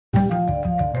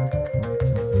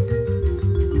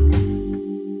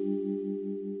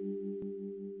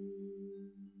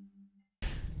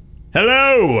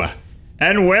Hello,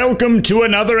 and welcome to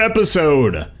another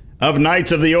episode of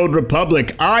Knights of the Old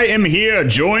Republic. I am here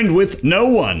joined with no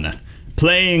one,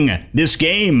 playing this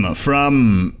game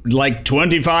from like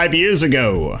 25 years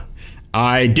ago.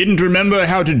 I didn't remember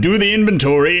how to do the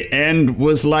inventory and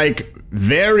was like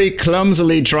very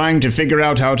clumsily trying to figure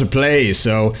out how to play,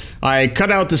 so I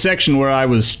cut out the section where I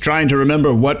was trying to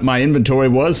remember what my inventory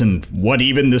was and what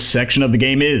even this section of the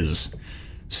game is.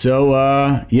 So,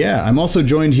 yeah, I'm also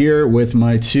joined here with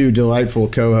my two delightful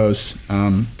co-hosts,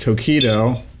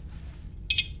 Coquito.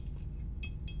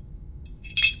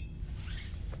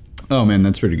 Oh man,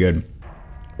 that's pretty good.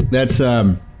 That's,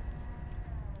 Bacardi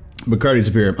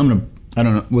Superior. I don't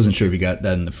know, wasn't sure if you got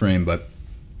that in the frame, but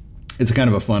it's kind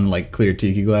of a fun, like, clear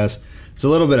tiki glass. It's a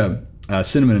little bit of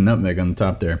cinnamon and nutmeg on the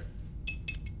top there.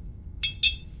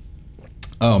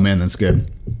 Oh man, that's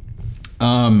good.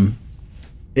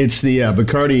 It's the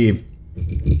Bacardi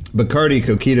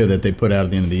Coquito that they put out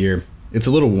at the end of the year. It's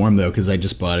a little warm though because I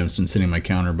just bought it. It's been sitting on my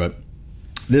counter. But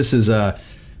this is my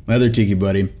other tiki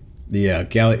buddy, the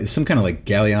some kind of like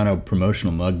Galliano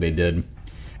promotional mug they did,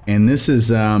 and this is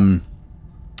the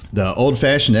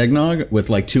old-fashioned eggnog with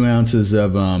like 2 ounces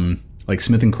of like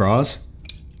Smith and Cross.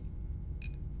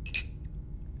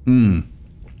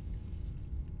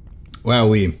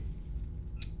 Wowee.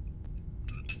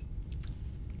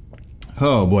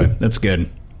 Oh boy, that's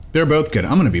good. They're both good.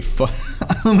 I'm gonna be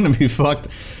fucked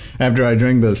after I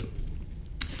drink this.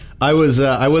 I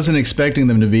wasn't expecting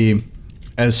them to be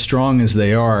as strong as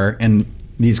they are, and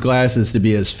these glasses to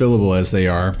be as fillable as they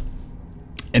are.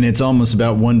 And it's almost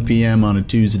about 1 p.m. on a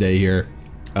Tuesday here.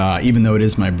 Even though it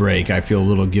is my break, I feel a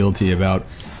little guilty about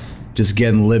just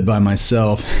getting lit by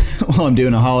myself while I'm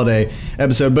doing a holiday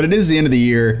episode. But it is the end of the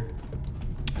year,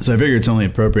 so I figure it's only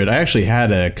appropriate. I actually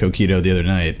had a Coquito the other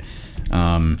night.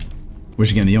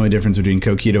 Which again, the only difference between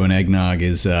Coquito and eggnog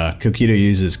is Coquito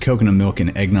uses coconut milk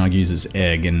and eggnog uses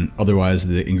egg, and otherwise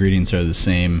the ingredients are the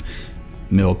same: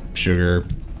 milk, sugar,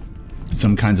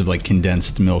 some kinds of like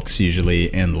condensed milks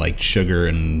usually, and like sugar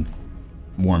and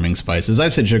warming spices. I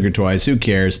said sugar twice, who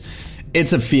cares?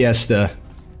 It's a fiesta,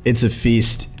 it's a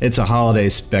feast, it's a holiday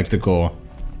spectacle,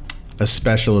 a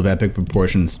special of epic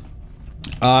proportions.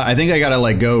 I think I gotta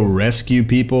like go rescue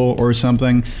people or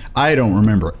something. I don't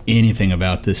remember anything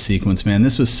about this sequence, man.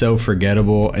 This was so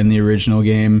forgettable in the original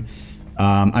game.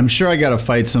 I'm sure I gotta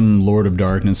fight some Lord of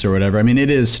Darkness or whatever. I mean,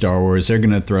 it is Star Wars. They're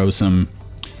gonna throw some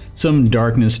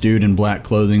darkness dude in black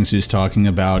clothing who's talking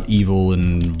about evil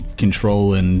and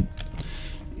control and,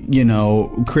 you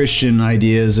know, Christian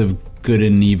ideas of good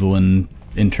and evil in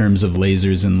terms of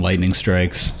lasers and lightning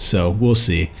strikes. So we'll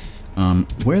see.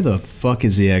 Where the fuck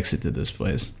is the exit to this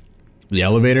place? The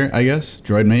elevator, I guess?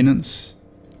 Droid maintenance?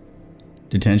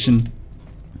 Detention?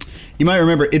 You might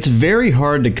remember, it's very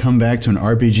hard to come back to an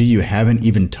RPG you haven't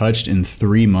even touched in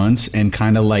 3 months and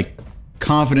kind of like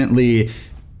confidently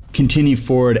continue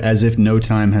forward as if no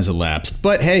time has elapsed.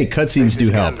 But hey, cutscenes do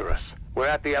help. We're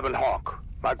at the Ebon Hawk.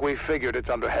 Like we figured, it's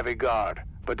under heavy guard.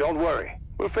 But don't worry,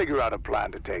 we'll figure out a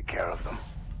plan to take care of them.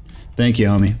 Thank you,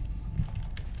 homie.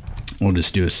 We'll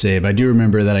just do a save. I do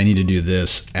remember that I need to do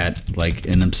this at like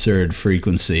an absurd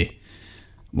frequency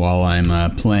while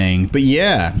I'm playing. But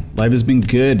yeah, life has been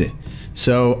good.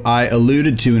 So I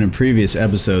alluded to in a previous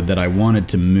episode that I wanted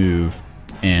to move,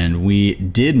 and we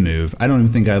did move. I don't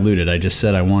even think I alluded. I just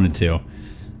said I wanted to.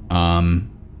 I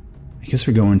guess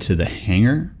we're going to the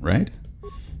hangar, right?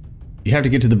 You have to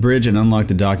get to the bridge and unlock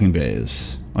the docking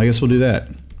bays. I guess we'll do that.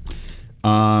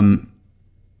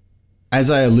 As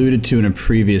I alluded to in a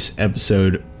previous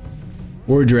episode,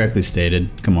 or directly stated,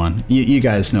 come on, you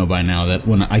guys know by now that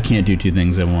when I can't do 2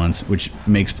 things at once, which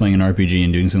makes playing an RPG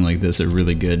and doing something like this a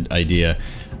really good idea.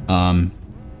 Yeah,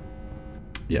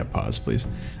 pause, please.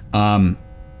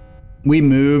 We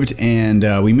moved, and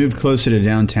we moved closer to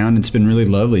downtown. It's been really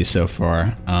lovely so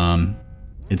far.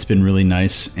 It's been really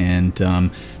nice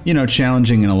and, you know,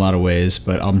 challenging in a lot of ways,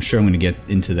 but I'm sure I'm going to get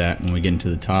into that when we get into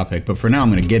the topic. But for now, I'm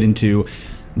going to get into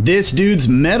this dude's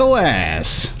metal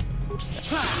ass.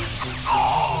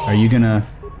 Are you gonna...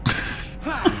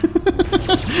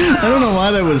 I don't know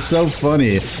why that was so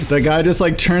funny. The guy just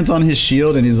like turns on his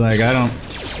shield and he's like,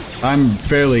 I'm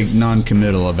fairly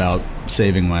non-committal about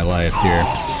saving my life here.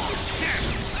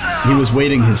 He was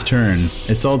waiting his turn.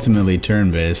 It's ultimately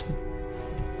turn-based.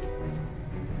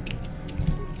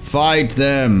 Fight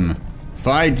them!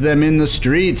 Fight them in the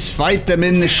streets! Fight them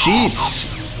in the sheets!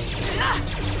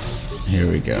 Here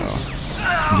we go.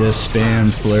 Just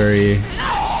spam flurry.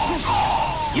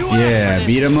 Yeah,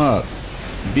 beat him up.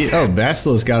 Oh,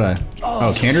 Basila's got a...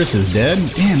 Oh, Candace is dead?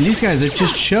 Damn, these guys are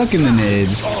just chucking the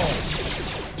nades.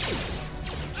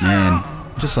 Man,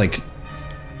 just like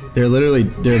They're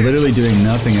literally doing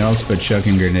nothing else but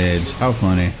chucking grenades. How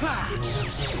funny.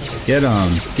 Get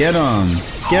 'em. Get 'em.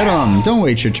 Get 'em. Don't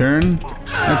wait your turn.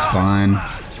 That's fine.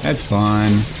 That's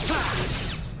fine.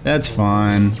 That's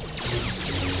fine.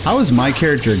 How is my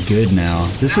character good now?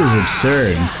 This is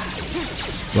absurd.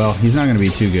 Well, he's not going to be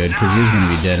too good because he's going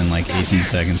to be dead in like 18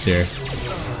 seconds here.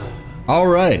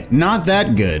 Alright, not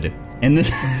that good. And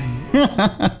this...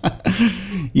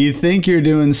 You think you're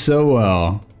doing so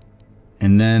well,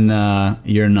 and then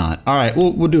you're not. Alright,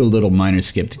 we'll do a little minor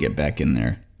skip to get back in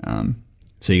there.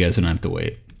 So you guys don't have to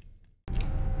wait.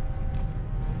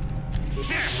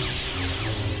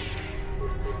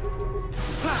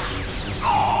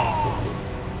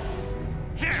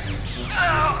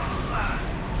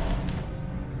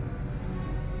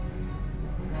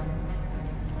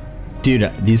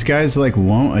 Dude, these guys like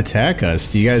won't attack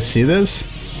us. Do you guys see this?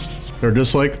 They're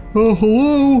just like, oh,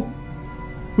 hello.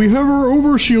 We have our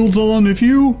overshields on if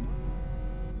you...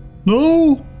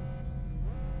 No?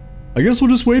 I guess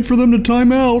we'll just wait for them to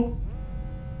time out.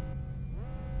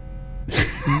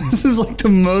 This is like the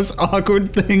most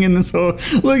awkward thing in this whole...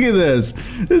 Look at this.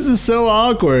 This is so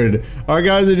awkward. Our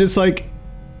guys are just like...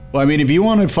 Well, I mean, if you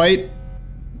want to fight,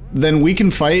 then we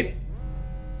can fight.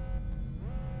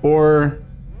 Or...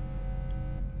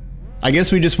 I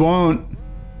guess we just won't.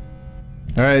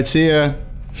 Alright, see ya.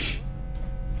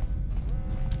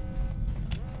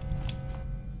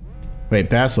 Wait,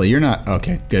 Basley, you're not...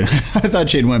 Okay, good. I thought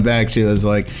she'd went back. She was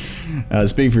like,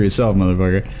 speak for yourself,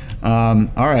 motherfucker.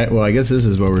 Alright, well, I guess this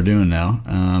is what we're doing now.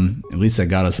 At least that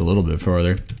got us a little bit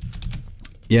farther.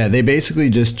 Yeah, they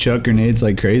basically just chuck grenades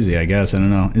like crazy, I guess. I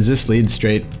don't know. Is this lead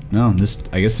straight? No, this...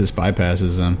 I guess this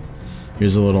bypasses them.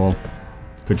 Here's a little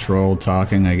patrol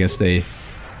talking. I guess they...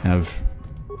 have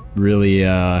really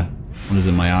what is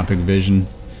it, myopic vision?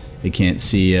 They can't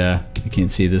see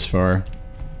this far.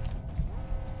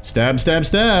 Stab, stab,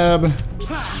 stab.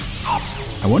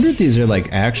 I wonder if these are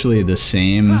like actually the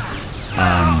same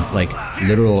like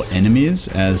literal enemies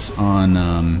as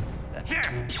on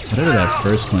whatever that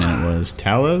first planet was,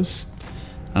 Talos.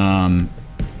 I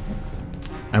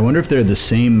wonder if they're the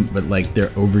same but like their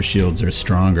overshields are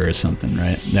stronger or something,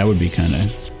 right? That would be kind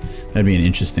of... That'd be an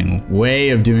interesting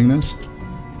way of doing this.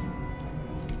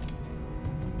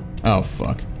 Oh,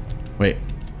 fuck. Wait.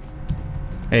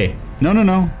 Hey. No, no,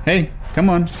 no. Hey, come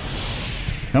on.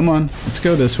 Come on. Let's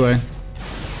go this way.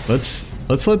 Let's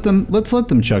let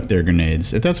them chuck their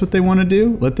grenades. If that's what they want to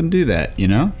do, let them do that, you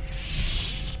know?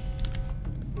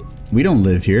 We don't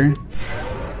live here.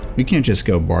 We can't just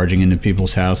go barging into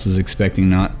people's houses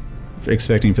expecting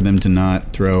for them to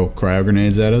not throw cryo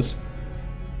grenades at us.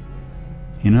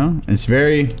 You know? It's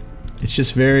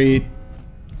just very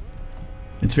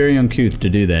uncouth to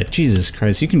do that. Jesus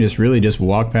Christ, you can just really just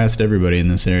walk past everybody in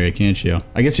this area, can't you?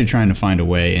 I guess you're trying to find a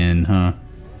way in, huh?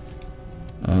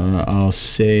 I'll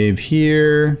save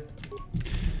here.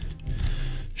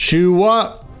 Shoo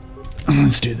up.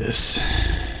 Let's do this.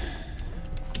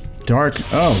 Dark.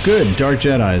 Oh, good. Dark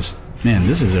Jedis. Man,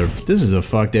 this is a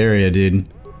fucked area, dude.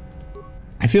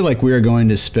 I feel like we are going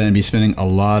to be spending a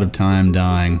lot of time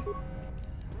dying.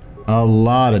 A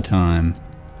lot of time.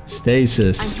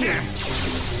 Stasis.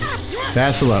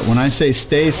 Vacillate. When I say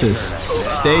stasis,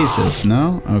 stasis,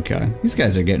 no? Okay. These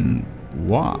guys are getting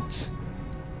whopped.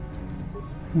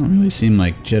 They don't really seem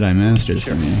like Jedi Masters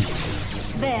to me.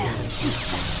 There.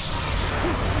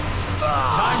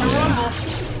 Yeah.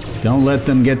 Don't let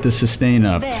them get the sustain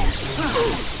up.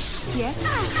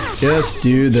 Just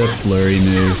do the flurry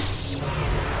move.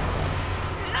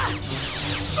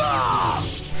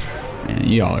 Man,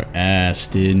 y'all are ass,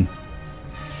 dude.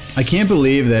 I can't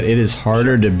believe that it is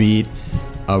harder to beat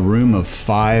a room of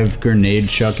 5 grenade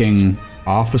chucking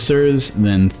officers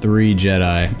than 3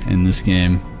 Jedi in this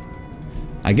game.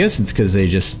 I guess it's because they're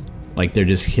just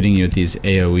hitting you with these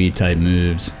AoE type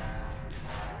moves.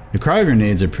 The cryo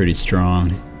grenades are pretty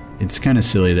strong. It's kind of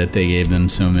silly that they gave them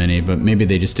so many, but maybe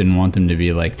they just didn't want them to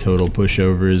be like total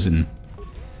pushovers, and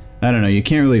I don't know, you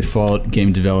can't really fault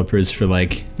game developers for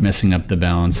like messing up the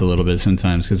balance a little bit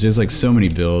sometimes, because there's like so many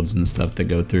builds and stuff that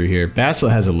go through here. Basil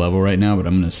has a level right now, but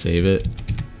I'm gonna save it.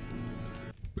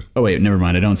 Oh wait, never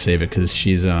mind, I don't save it because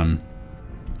she's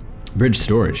bridge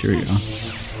storage, here we go.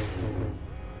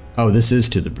 Oh, this is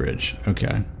to the bridge,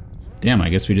 okay. Damn, I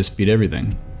guess we just beat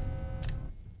everything.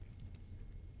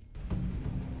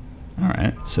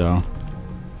 Alright, so...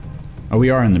 Oh,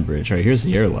 we are in the bridge. Alright, here's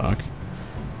the airlock.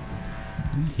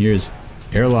 Here's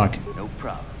airlock. No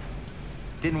problem.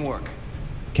 Didn't work.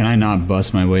 Can I not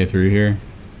bust my way through here?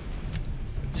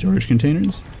 Storage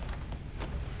containers?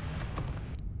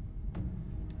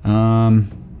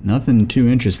 Nothing too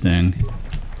interesting.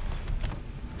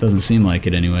 Doesn't seem like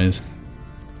it anyways.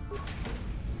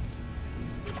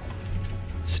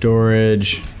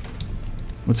 Storage.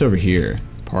 What's over here?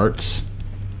 Parts?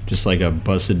 Just like a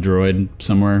busted droid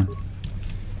somewhere.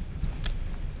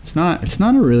 It's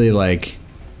not a really like,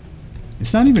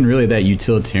 it's not even really that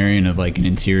utilitarian of like an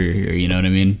interior here, you know what I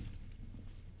mean?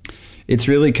 It's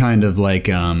really kind of like,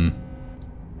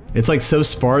 it's like so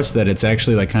sparse that it's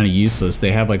actually like kind of useless.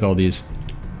 They have like all these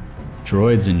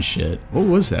droids and shit. What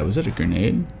was that? Was that a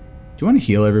grenade? Do you want to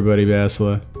heal everybody,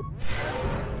 Basila?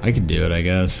 I could do it, I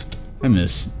guess. I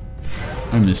miss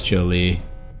Jolie.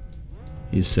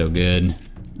 He's so good.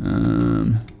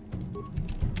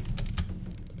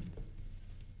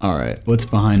 All right, what's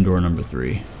behind door number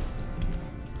 3?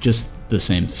 Just the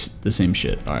same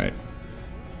shit. All right.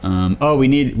 Oh, we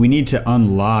need to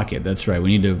unlock it. That's right.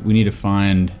 We need to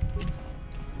find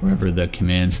wherever the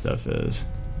command stuff is.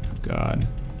 Oh, God.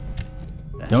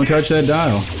 Don't touch that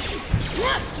dial.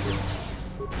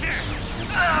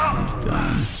 He's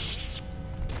done.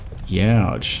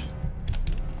 Youch.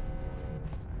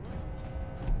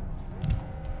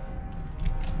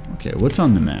 Okay, what's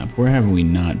on the map? Where have we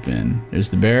not been? There's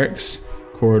the barracks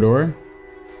corridor,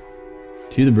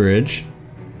 to the bridge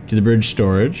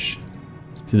storage,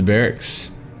 to the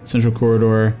barracks central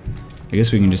corridor. I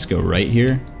guess we can just go right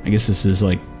here. I guess this is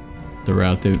like the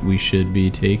route that we should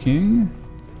be taking.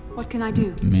 What can I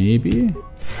do? Maybe.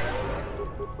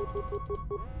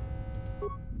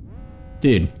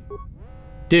 Dude.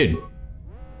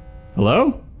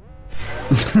 Hello?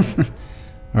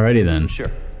 Alrighty then.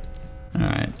 Sure.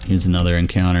 Alright, here's another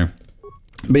encounter.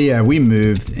 But yeah, we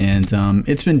moved, and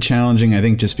it's been challenging, I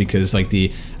think, just because like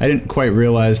I didn't quite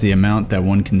realize the amount that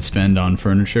one can spend on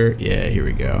furniture. Yeah, here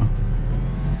we go.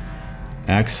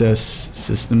 Access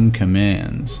system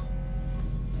commands.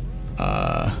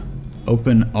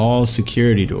 Open all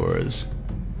security doors.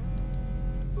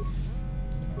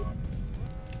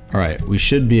 Alright, we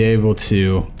should be able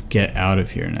to get out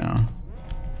of here now.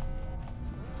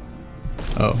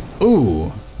 Oh.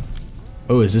 Ooh!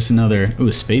 Oh, is this another... Ooh,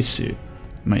 a spacesuit.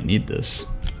 Might need this.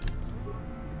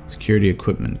 Security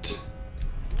equipment.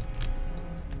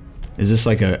 Is this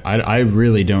like a... I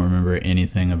really don't remember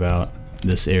anything about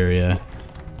this area.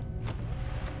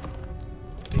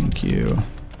 Thank you.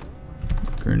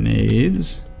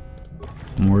 Grenades.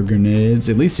 More grenades.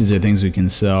 At least these are things we can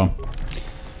sell.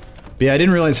 But yeah, I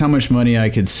didn't realize how much money I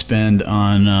could spend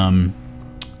on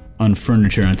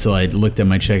furniture until I looked at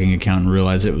my checking account and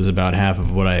realized it was about half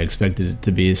of what I expected it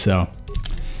to be. So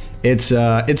it's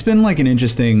been like an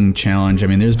interesting challenge. I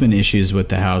mean, there's been issues with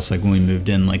the house, like when we moved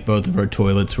in, like both of our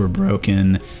toilets were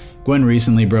broken. Gwen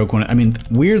recently broke one. I mean,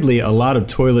 weirdly, a lot of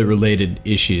toilet related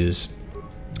issues.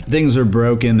 Things were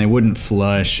broken, they wouldn't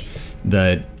flush.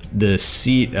 The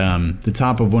seat, the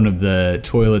top of one of the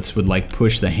toilets would like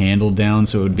push the handle down,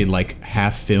 so it would be like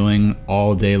half filling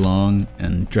all day long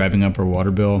and driving up our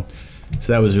water bill.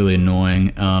 So that was really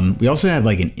annoying. We also had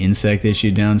like an insect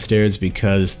issue downstairs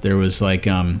because there was like,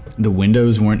 the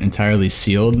windows weren't entirely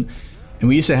sealed. And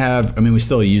we used to have, I mean, we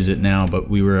still use it now, but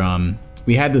we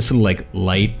had this little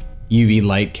like UV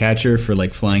light catcher for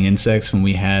like flying insects when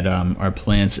we had our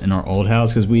plants in our old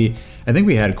house, because I think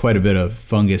we had quite a bit of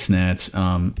fungus gnats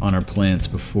on our plants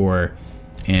before,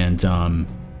 and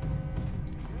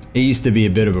it used to be a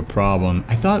bit of a problem.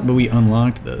 I thought that we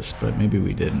unlocked this, but maybe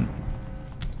we didn't.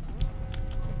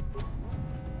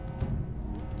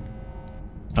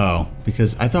 Oh,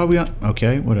 because I thought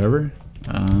okay, whatever.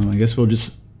 I guess we'll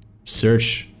just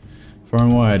search far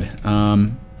and wide.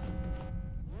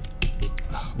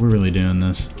 We're really doing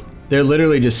this. They're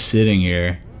literally just sitting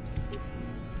here.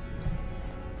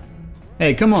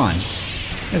 Hey, come on.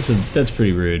 That's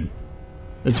pretty rude.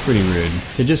 That's pretty rude.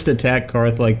 To just attack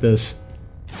Karth like this.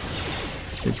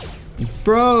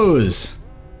 Bros!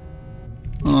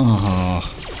 Oh.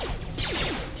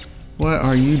 What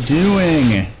are you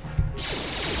doing?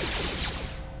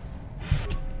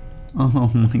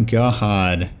 Oh my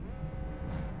god.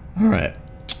 Alright.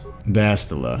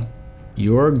 Bastila.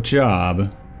 Your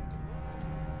job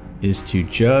is to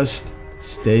just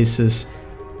stasis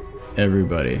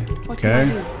everybody.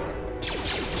 Okay?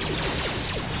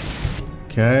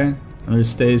 Okay? Another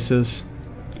stasis.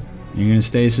 You're gonna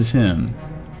stasis him.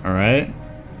 Alright?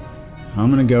 I'm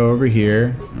gonna go over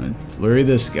here. I'm gonna flurry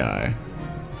this guy.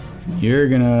 You're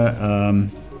gonna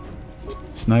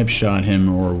snipe shot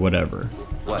him or whatever.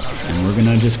 What? And we're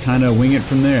gonna just kinda wing it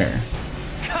from there.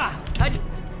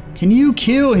 Can you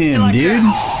kill him, dude?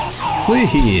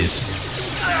 Please.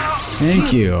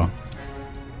 Thank you.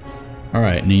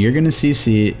 Alright, now you're gonna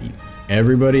CC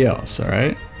everybody else,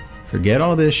 alright? Forget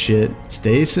all this shit.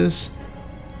 Stasis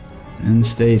and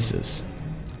stasis.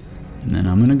 And then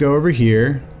I'm gonna go over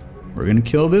here. We're gonna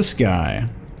kill this guy.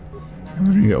 And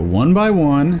we're gonna go one by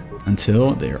one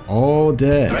until they're all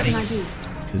dead. What can I do?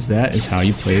 Because that is how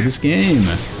you play this game.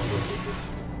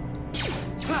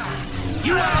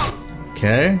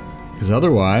 Okay? Because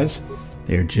otherwise,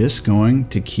 they're just going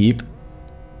to keep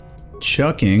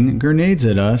chucking grenades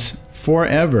at us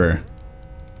forever.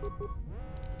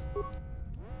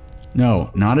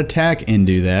 No, not attack and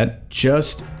do that.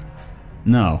 Just,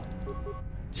 no.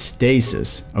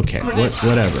 Stasis. Okay,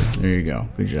 whatever. There you go.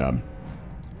 Good job.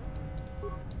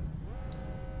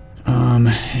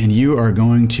 And you are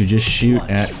going to just shoot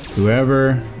at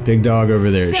whoever big dog over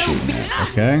there is shooting at,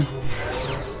 okay?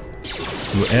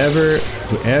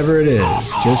 Whoever it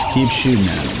is, just keep shooting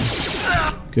at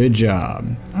him. Good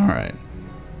job. Alright.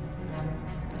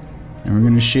 And we're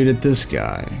gonna shoot at this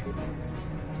guy.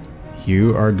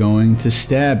 You are going to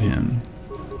stab him.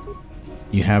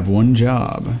 You have one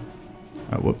job.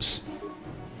 Oh, whoops.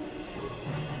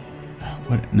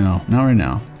 What? No, not right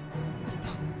now.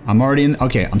 I'm already in.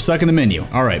 Okay, I'm stuck in the menu.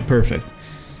 All right, perfect.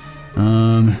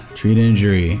 Treat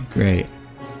injury. Great.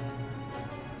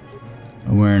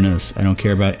 Awareness. I don't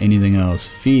care about anything else.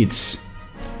 Feats.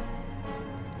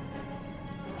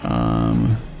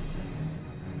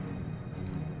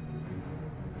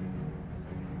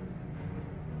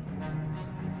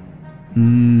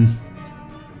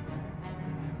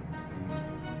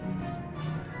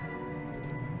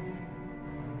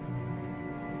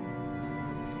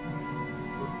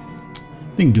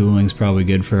 I think dueling's probably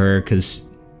good for her because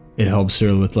it helps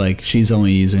her with like she's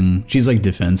like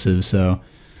defensive, so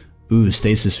ooh,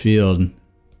 stasis field.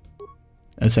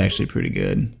 That's actually pretty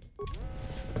good.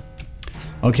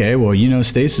 Okay, well you know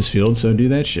stasis field, so do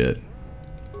that shit.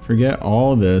 Forget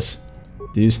all this.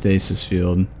 Do stasis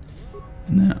field.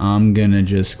 And then I'm gonna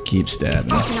just keep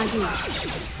stabbing. What can I do?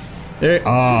 There,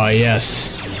 oh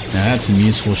yes. Now that's some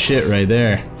useful shit right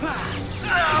there.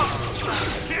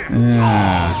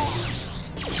 Ah.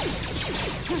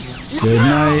 Good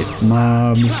night,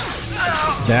 mobs.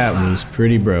 That was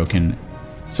pretty broken.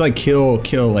 It's like kill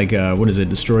like what is it,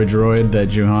 destroy droid that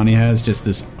Juhani has, just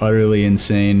this utterly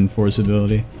insane force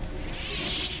ability.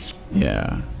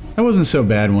 Yeah. That wasn't so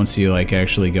bad once you like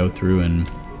actually go through and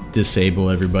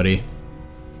disable everybody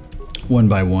one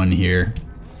by one here.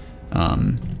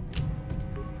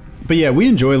 But yeah, we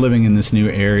enjoy living in this new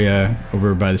area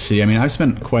over by the city. I mean, I've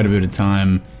spent quite a bit of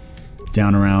time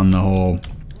down around the whole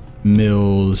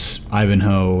Mills,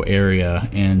 Ivanhoe area,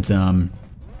 and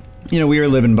you know, we were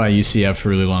living by UCF for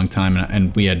a really long time,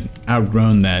 and we had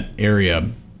outgrown that area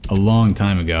a long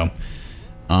time ago.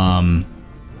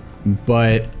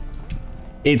 But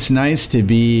it's nice to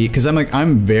be, because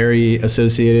I'm very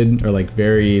associated, or like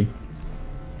very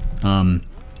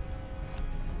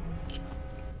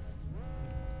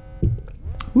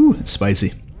ooh, it's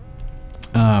spicy.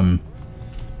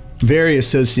 Very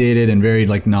associated and very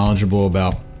like knowledgeable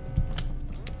about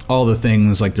all the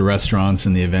things like the restaurants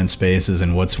and the event spaces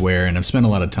and what's where, and I've spent a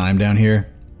lot of time down here.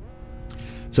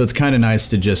 So it's kind of nice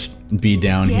to just be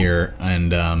down here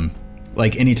and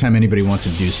like anytime anybody wants to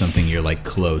do something, you're like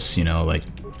close, you know, like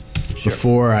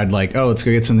before I'd like, oh, let's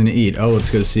go get something to eat. Oh, let's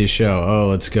go see a show. Oh,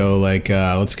 let's go like,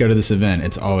 let's go to this event.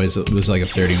 It was like a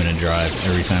 30-minute drive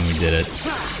every time we did it.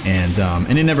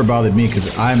 And it never bothered me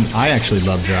because I actually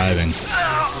love driving.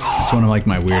 It's one of like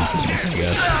my weird things, I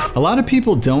guess. A lot of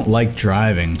people don't like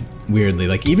driving, weirdly.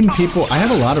 Like even people, I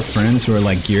have a lot of friends who are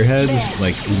like gearheads,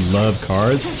 like who love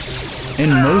cars,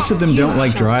 and most of them don't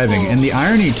like driving. And the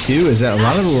irony too is that a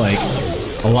lot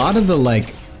of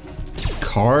the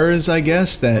cars, I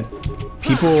guess, that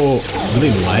people really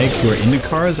like who are into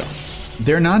cars,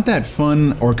 they're not that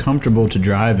fun or comfortable to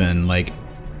drive in. Like,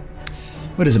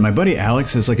 what is it? My buddy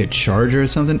Alex has like a Charger or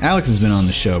something. Alex has been on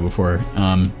the show before.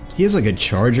 He has like a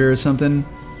Charger or something,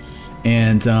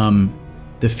 and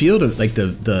the field of like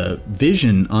the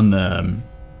vision on the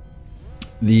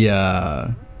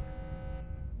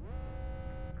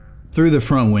through the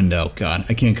front window, God,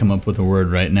 I can't come up with a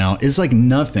word right now, is like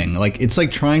nothing. Like it's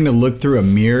like trying to look through a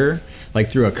mirror, like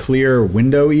through a clear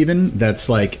window even, that's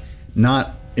like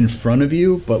not in front of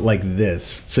you, but like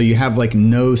this. So you have like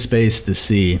no space to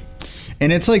see.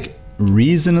 And it's like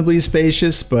reasonably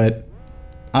spacious, but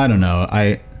I don't know.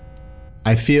 I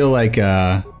feel like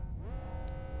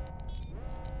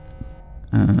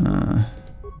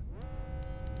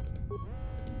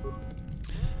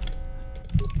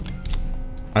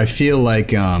I feel like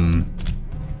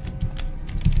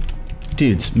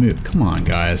dudes, move. Come on,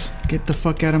 guys. Get the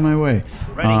fuck out of my way.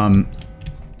 Ready?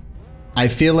 I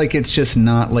feel like it's just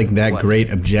not like that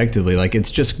great objectively. Like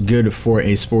it's just good for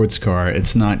a sports car.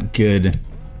 It's not good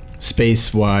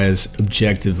space-wise,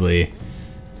 objectively.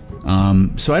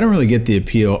 So I don't really get the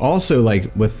appeal. Also,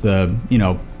 like, with the, you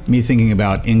know, me thinking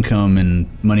about income and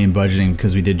money and budgeting,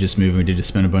 because we did just move and we did just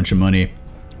spend a bunch of money.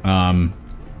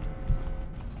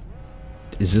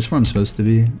 Is this where I'm supposed to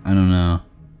be? I don't know.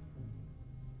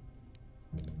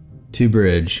 To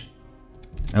bridge.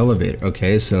 Elevator.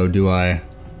 Okay, so do I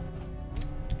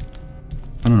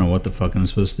don't know what the fuck I'm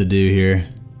supposed to do here.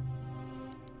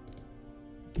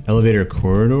 Elevator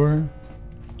corridor?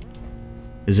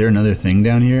 Is there another thing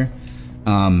down here?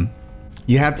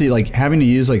 You have to, like, having to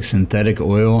use, like, synthetic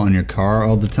oil on your car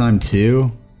all the time,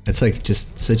 too. It's, like,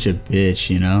 just such a bitch,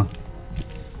 you know?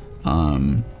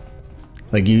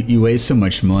 Like, you waste so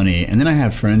much money. And then I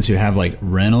have friends who have, like,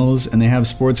 rentals and they have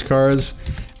sports cars.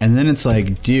 And then it's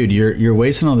like, dude, you're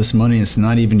wasting all this money. It's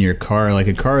not even your car. Like,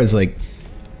 a car is, like,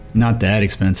 not that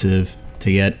expensive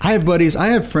to get. I have buddies, I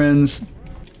have friends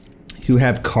who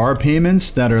have car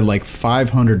payments that are like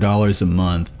 $500 a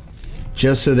month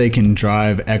just so they can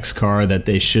drive X car that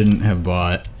they shouldn't have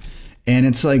bought. And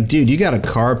it's like, dude, you got a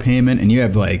car payment and you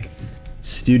have like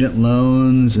student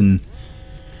loans and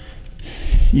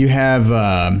you have,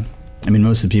 I mean,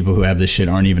 most of the people who have this shit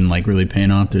aren't even like really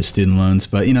paying off their student loans,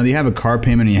 but you know, you have a car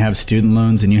payment and you have student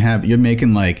loans and you're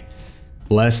making like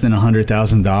less than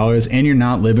 $100,000 and you're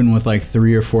not living with like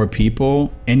 3 or 4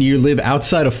 people and you live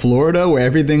outside of Florida where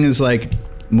everything is like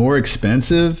more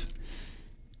expensive.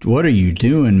 What are you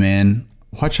doing, man?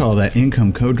 Watch all that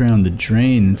income go down the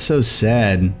drain. It's so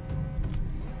sad.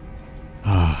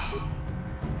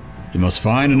 You must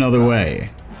find another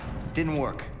way. Didn't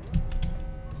work.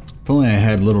 If only I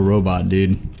had little robot,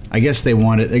 dude. I guess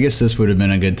this would have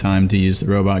been a good time to use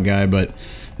the robot guy, but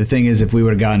the thing is, if we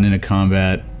would have gotten into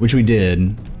combat, which we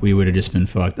did, we would have just been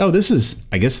fucked. Oh,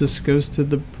 I guess this goes to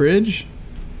the bridge?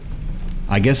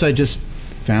 I guess I just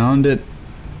found it.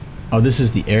 Oh, this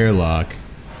is the airlock.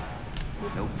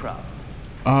 No problem.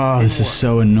 Oh, this is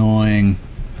so annoying.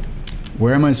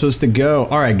 Where am I supposed to go?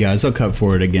 Alright guys, I'll cut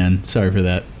forward again. Sorry for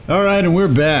that. Alright, and we're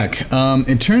back.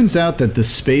 It turns out that the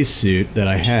spacesuit that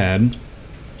I had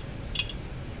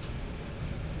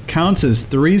counts as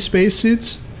 3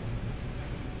 spacesuits.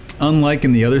 Unlike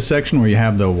in the other section where you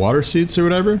have the water suits or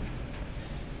whatever.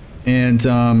 And,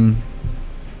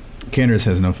 Candace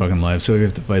has no fucking life, so we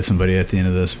have to fight somebody at the end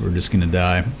of this. We're just gonna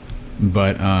die.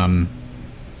 But,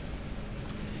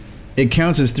 it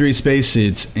counts as 3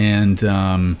 spacesuits,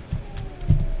 and,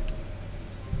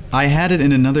 I had it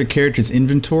in another character's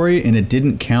inventory, and it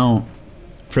didn't count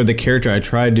for the character I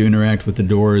tried to interact with the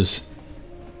door's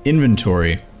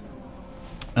inventory.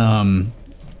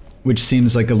 Which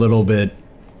seems like a little bit,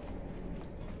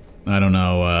 I don't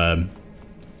know,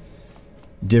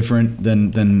 different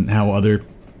than how other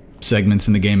segments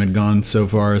in the game had gone so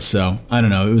far, so I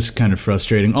don't know, it was kind of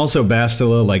frustrating. Also,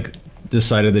 Bastila, like,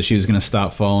 decided that she was gonna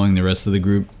stop following the rest of the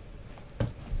group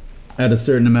at a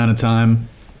certain amount of time,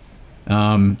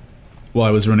 while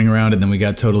I was running around, and then we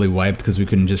got totally wiped because we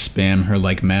couldn't just spam her,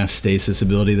 like, mass stasis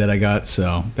ability that I got,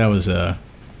 so that was,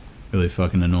 really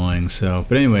fucking annoying, so.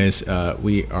 But anyways,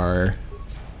 we are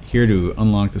here to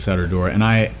unlock this outer door, and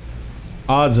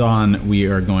odds on we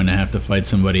are going to have to fight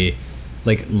somebody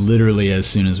like literally as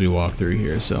soon as we walk through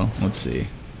here, so let's see.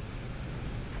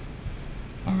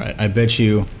 Alright, I bet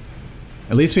you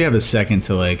at least we have a second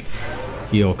to like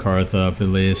heal Karth up at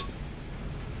least.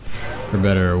 For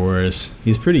better or worse.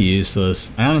 He's pretty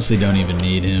useless. I honestly don't even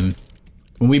need him.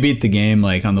 When we beat the game,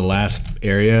 like on the last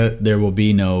area, there will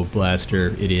be no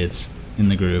blaster idiots in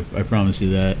the group. I promise you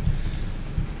that.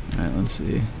 Alright, let's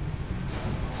see.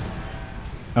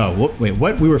 Oh, wait,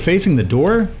 what? We were facing the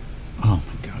door? Oh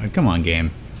my god, come on,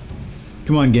 game.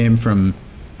 Come on, game from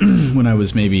when I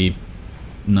was maybe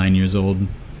 9 years old.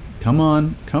 Come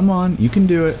on, you can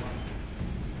do it.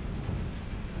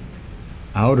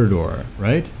 Outer door,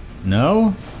 right?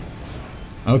 No?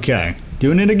 Okay,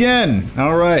 doing it again.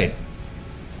 Alright.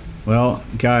 Well,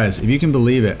 guys, if you can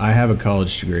believe it, I have a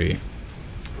college degree.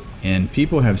 And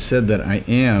people have said that I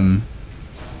am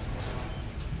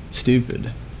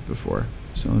stupid before.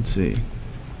 So let's see.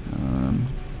 I'm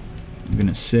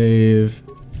gonna save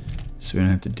so we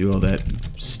don't have to do all that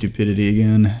stupidity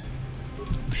again.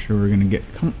 I'm sure we're gonna get.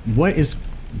 What is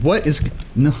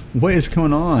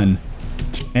going on?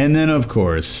 And then, of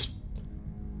course,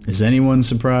 is anyone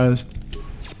surprised?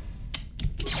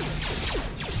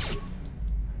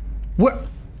 What?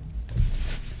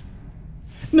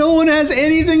 No one has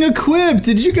anything equipped.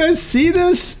 Did you guys see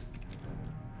this?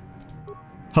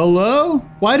 Hello?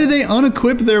 Why do they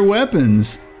unequip their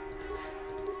weapons?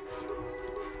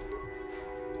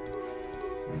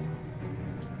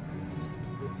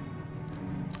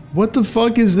 What the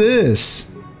fuck is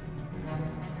this?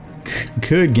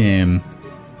 Good game.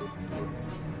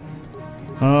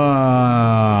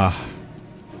 I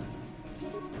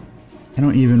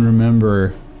don't even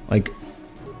remember, like,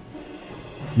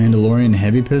 Mandalorian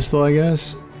heavy pistol, I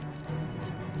guess?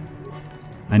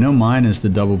 I know mine is the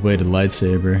double-bladed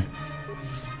lightsaber.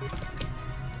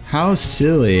 How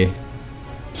silly.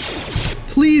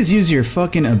 Please use your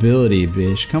fucking ability,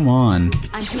 bitch. Come on.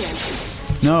 I'm here.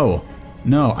 No.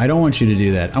 No, I don't want you to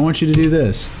do that. I want you to do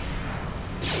this.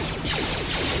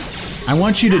 I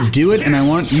want you to do it, and I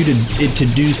want you to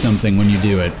do something when you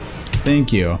do it.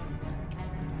 Thank you.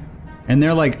 And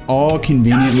they're like all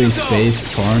conveniently spaced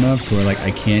far enough to where like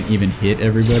I can't even hit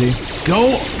everybody.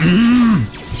 Go!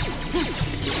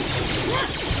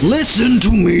 Listen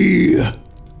to me!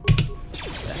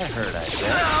 That hurt, I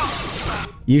bet.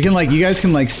 You can like, you guys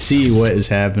can like see what is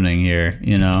happening here,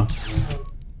 you know?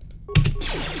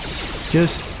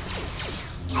 Just...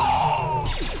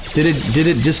 Did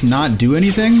it just not do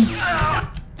anything?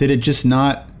 Did it just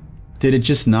not?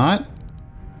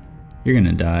 You're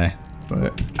gonna die,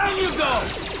 but...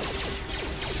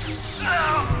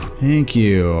 Thank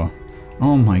you.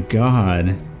 Oh my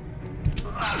god.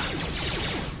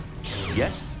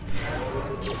 Yes?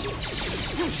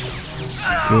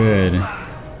 Good.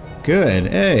 Good.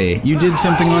 Hey, you did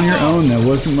something on your own that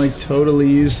wasn't like totally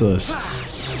useless.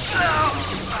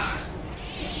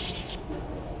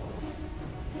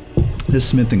 This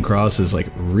Smith and Cross is like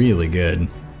really good.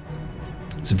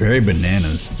 It's very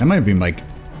bananas. That might be like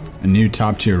a new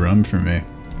top tier rum for me.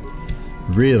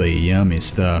 Really yummy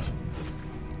stuff.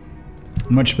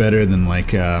 Much better than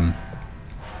like a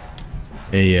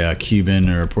Cuban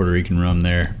or a Puerto Rican rum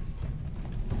there.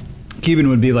 Cuban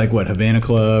would be like what, Havana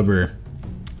Club or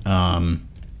I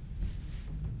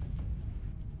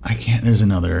can't, there's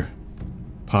another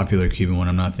popular Cuban one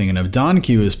I'm not thinking of. Don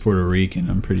Q is Puerto Rican,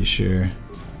 I'm pretty sure.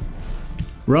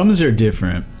 Rums are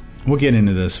different. We'll get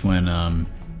into this when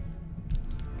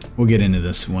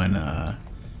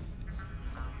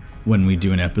we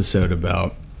do an episode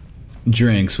about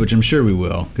drinks, which I'm sure we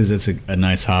will, because it's a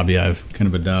nice hobby I've kind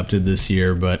of adopted this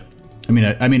year. But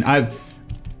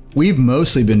we've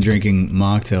mostly been drinking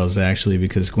mocktails actually,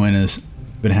 because Gwen has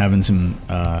been having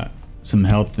some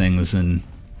health things, and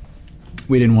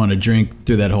we didn't want to drink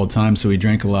through that whole time, so we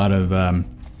drank a lot of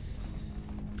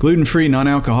gluten-free,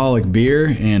 non-alcoholic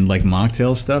beer and like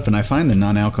mocktail stuff. And I find the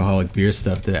non-alcoholic beer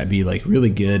stuff to be like really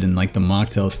good, and like the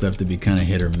mocktail stuff to be kind of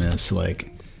hit or miss.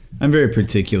 Like, I'm very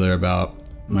particular about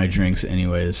my drinks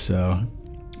anyways, so.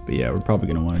 But yeah, we're probably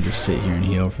gonna want to just sit here and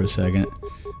heal for a second.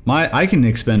 I can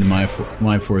expend my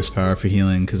force power for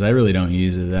healing because I really don't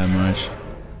use it that much.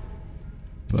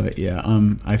 But yeah,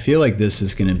 I feel like this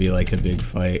is gonna be like a big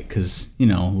fight because, you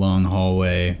know, long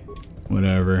hallway,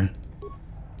 whatever.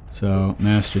 So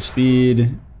master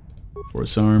speed,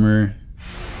 force armor,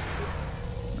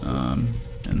 and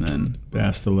then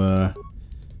Bastila,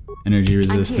 energy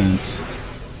resistance,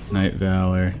 night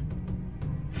valor,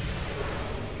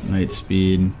 night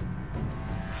speed,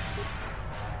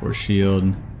 force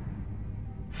shield.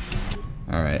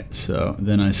 Alright, so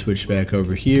then I switch back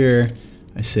over here,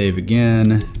 I save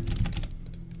again,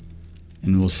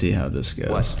 and we'll see how this goes.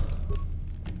 What?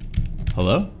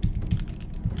 Hello?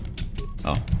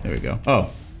 Oh, there we go.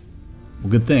 Oh, well,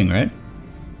 good thing, right?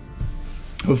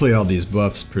 Hopefully all these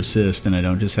buffs persist and I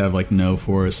don't just have like no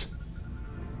force.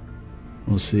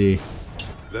 We'll see.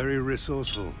 Very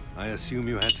resourceful. I assume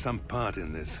you had some part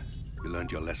in this. You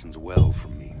learned your lessons well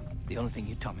from me. The only thing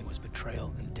you taught me was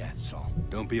betrayal and death, Saul.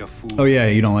 Don't be a fool. Oh yeah,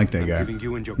 you don't like that guy. I'm giving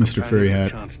you and your Mr. Furry companions Hat.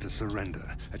 a chance to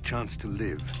surrender, a chance to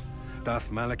live.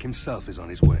 Darth Malak himself is on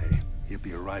his way. He'll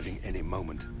be arriving any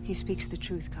moment. He speaks the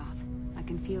truth, Carth. I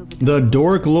can feel The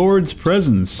Dork Lord's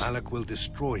presence. Malak will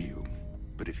destroy you.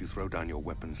 But if you throw down your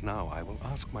weapons now, I will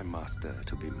ask my master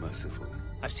to be merciful.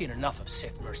 I've seen enough of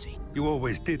Sith mercy. You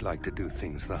always did like to do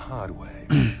things the hard way.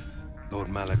 Lord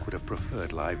Malak would have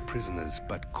preferred live prisoners,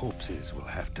 but corpses will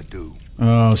have to do.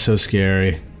 Oh, so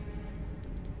scary.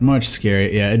 Much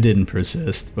scary. Yeah, it didn't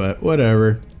persist, but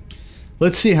whatever.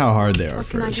 Let's see how hard they are What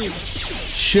can I do? first.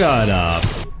 Shut up.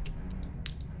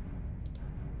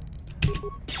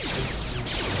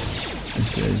 I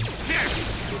said,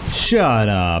 shut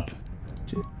up.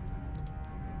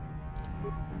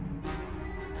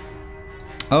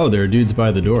 Oh, there are dudes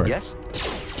by the door. Yes?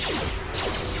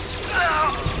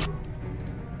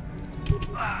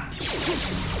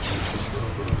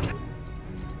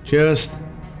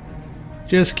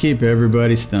 Just keep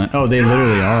everybody stunned. Oh, they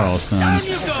literally are all stunned.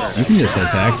 You can just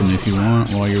attack them if you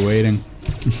want while you're waiting.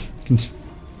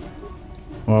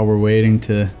 While we're waiting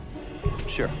to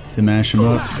Sure. mash them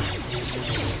up.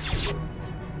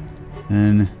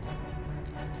 And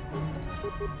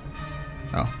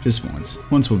Oh, just once.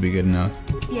 Once will be good enough.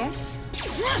 Yes?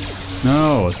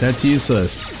 No, that's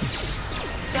useless.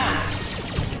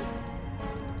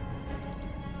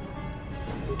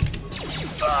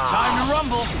 Time to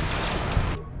rumble.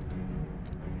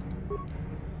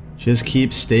 Just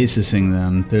keep stasising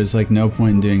them. There's like no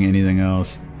point in doing anything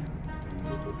else.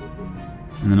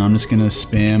 And then I'm just gonna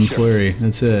spam flurry.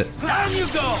 That's it. Down you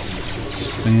go.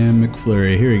 Spam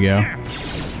McFlurry. Here we go.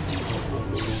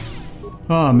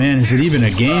 Oh man, is it even a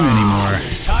game anymore?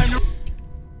 Time to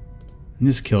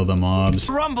Just kill the mobs.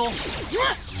 rumble.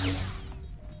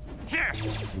 Here.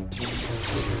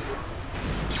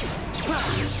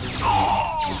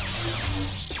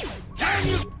 Down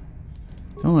you.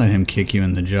 Don't let him kick you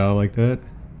in the jaw like that.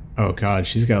 Oh god,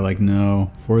 she's got like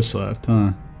no force left,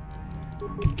 huh?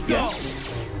 Yes.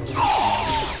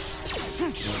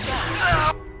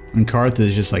 And Karth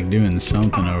is just like doing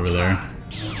something over there.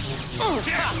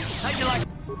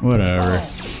 Whatever.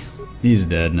 He's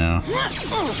dead now.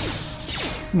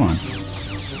 Come on.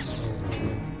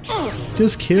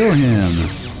 Just kill him.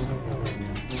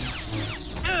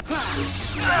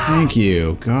 Thank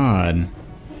you. God.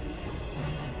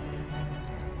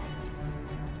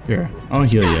 Here, I'll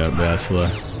heal you up, Basila.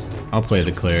 I'll play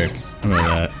the cleric. How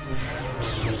about that?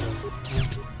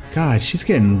 God, she's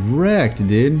getting wrecked,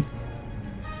 dude.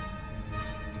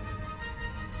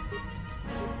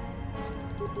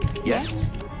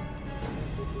 Yes?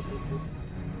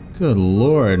 Good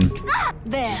lord.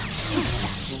 There.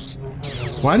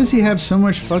 Why does he have so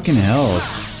much fucking health?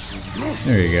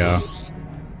 There you go.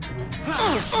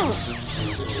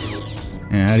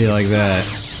 Yeah, how do you like that?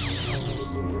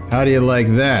 How do you like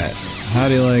that? How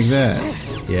do you like that?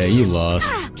 Yeah, you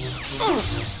lost.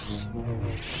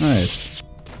 Nice.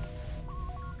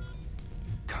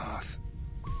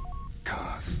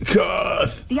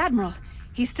 Karth! The Admiral.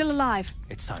 He's still alive.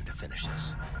 It's time to finish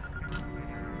this.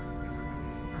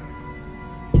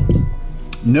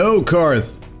 No,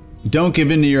 Karth! Don't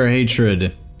give in to your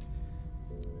hatred.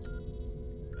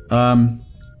 Yeah,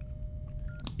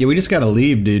 we just gotta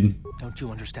leave, dude. Don't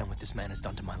you understand what this man has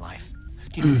done to my life?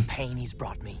 Do you know the pain he's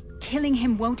brought me? Killing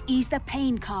him won't ease the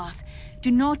pain, Karth.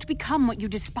 Do not become what you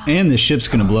despise. And the ship's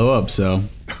gonna blow up, so...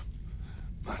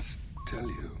 Must tell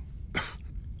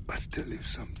you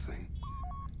something.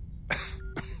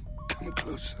 Come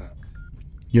closer.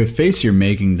 Your face you're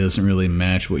making doesn't really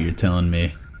match what you're telling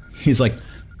me. He's like...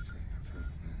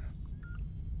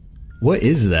 What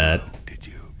is that? Did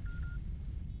you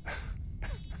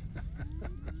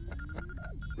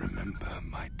remember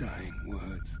my dying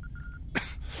words?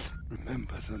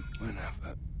 Remember them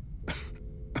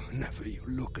whenever you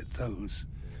look at those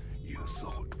you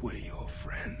thought were your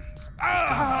friends.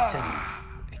 I said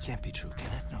it can't be true,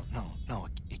 can it? No,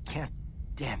 it can't.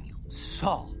 Damn you,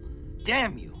 Saul.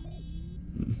 Damn you.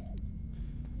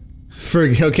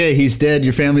 Okay, he's dead.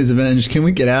 Your family's avenged. Can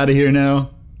we get out of here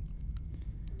now?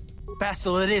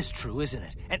 Basil, it is true, isn't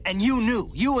it? And you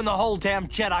knew. You and the whole damn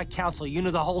Jedi Council, you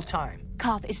knew the whole time.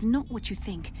 Karth, it's not what you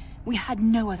think. We had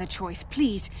no other choice.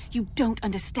 Please, you don't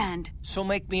understand. So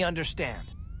make me understand.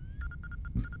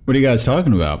 What are you guys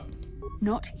talking about?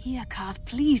 Not here, Karth.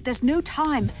 Please, there's no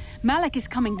time. Malak is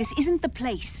coming. This isn't the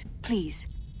place. Please,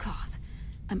 Karth,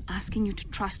 I'm asking you to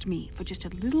trust me for just a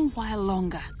little while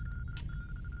longer.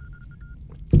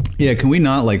 Yeah, can we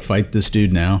not, like, fight this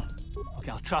dude now?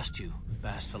 Okay, I'll trust you,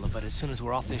 Bastila, but as soon as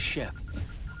we're off this ship,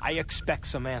 I expect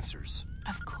some answers.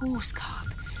 Of course,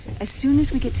 Karth. As soon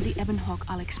as we get to the Ebon Hawk,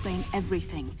 I'll explain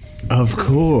everything. Of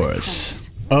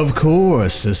course. Of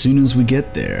course, as soon as we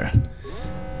get there.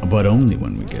 But only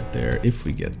when we get there, if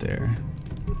we get there.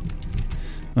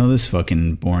 Oh, this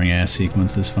fucking boring ass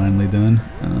sequence is finally done.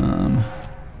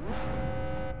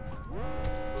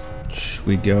 Should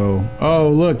we go? Oh,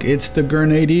 look, it's the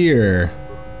Grenadier.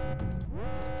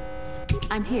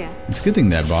 I'm here. It's a good thing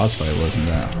that boss fight wasn't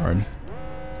that hard.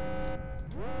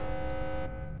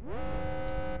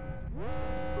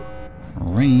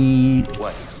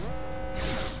 What?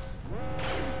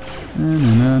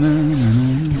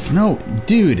 No,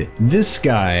 dude, this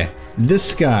guy,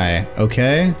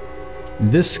 okay?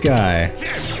 This guy.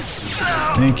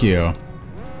 Thank you.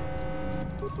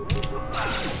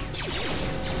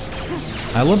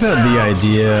 I love how the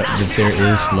idea that there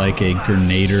is like a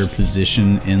Grenadier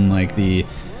position in like the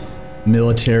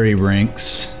military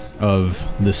ranks of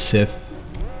the Sith,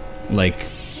 like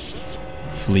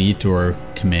fleet or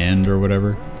command or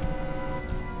whatever.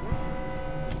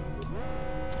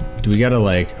 Do we gotta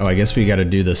like, oh, I guess we gotta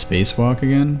do the spacewalk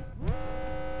again?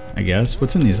 I guess.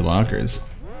 What's in these lockers?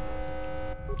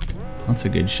 Lots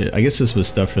of good shit. I guess this was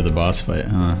stuff for the boss fight,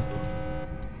 huh?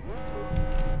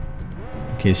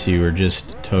 case you were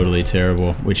just totally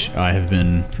terrible, which I have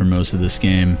been for most of this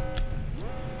game.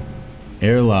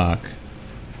 Airlock.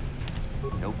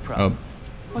 No problem.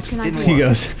 What can I do? He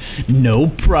goes, no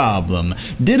problem.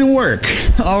 Didn't work.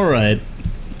 All right.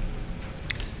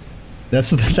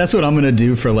 That's what I'm gonna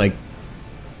do for like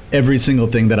every single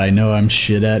thing that I know I'm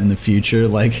shit at in the future.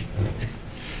 Like,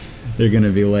 they're gonna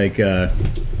be like,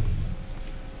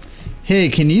 hey,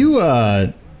 can you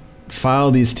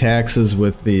file these taxes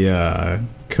with the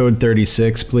code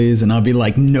 36, please? And I'll be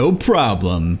like, no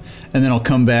problem. And then I'll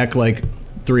come back like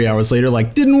 3 hours later,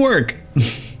 like, didn't work.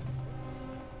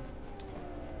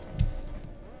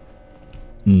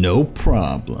 No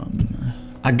problem.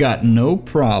 I got no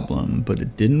problem, but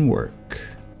it didn't work.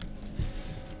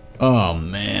 Oh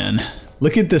man.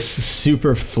 Look at this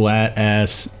super flat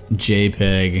ass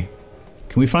JPEG.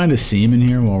 Can we find a seam in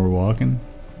here while we're walking?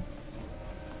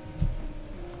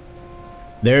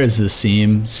 There's the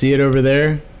seam. See it over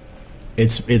there?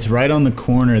 It's right on the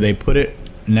corner. They put it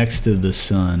next to the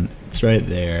sun. It's right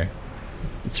there.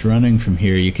 It's running from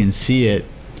here. You can see it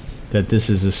that this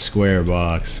is a square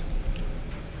box.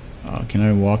 Oh, can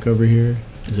I walk over here?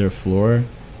 Is there a floor?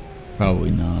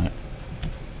 Probably not.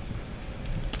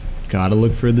 Gotta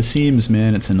look for the seams,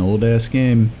 man. It's an old ass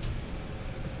game.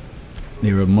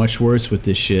 They were much worse with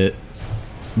this shit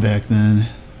back then.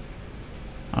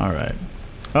 Alright.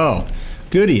 Oh,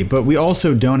 goody, but we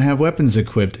also don't have weapons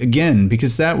equipped. Again,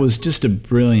 because that was just a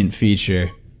brilliant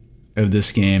feature of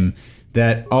this game.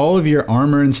 That all of your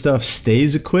armor and stuff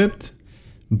stays equipped,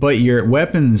 but your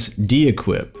weapons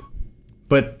de-equip.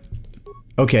 But,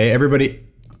 okay, everybody...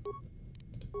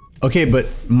 Okay, but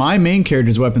my main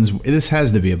character's weapons... This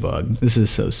has to be a bug. This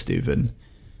is so stupid.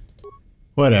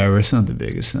 Whatever, it's not the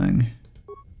biggest thing.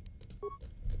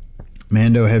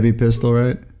 Mando heavy pistol,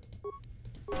 right?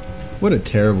 What a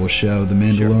terrible show, The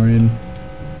Mandalorian. Sure.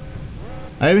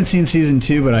 I haven't seen season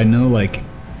 2, but I know like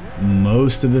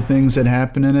most of the things that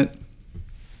happen in it.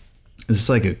 Is this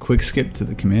like a quick skip to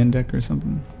the command deck or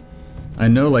something? I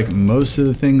know like most of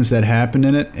the things that happen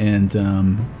in it, and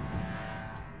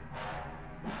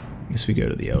I guess we go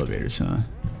to the elevators, huh?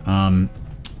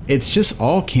 It's just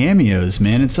all cameos,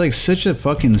 man. It's like such a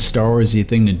fucking Star Wars-y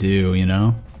thing to do, you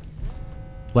know?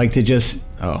 Like to just...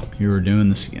 Oh, you were doing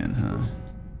this again, huh?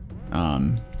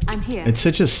 I'm here. It's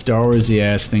such a Star Wars-y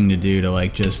ass thing to do, to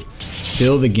like just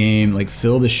fill the game, like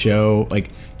fill the show, like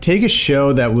take a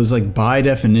show that was like by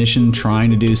definition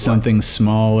trying to do something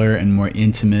smaller and more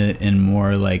intimate and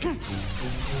more like,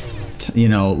 you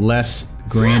know, less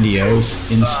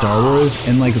grandiose in Star Wars,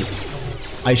 and like,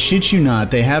 I shit you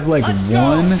not, they have like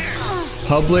one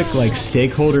public like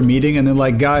stakeholder meeting and they're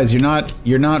like, guys, you're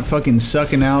not fucking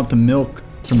sucking out the milk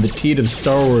from the teat of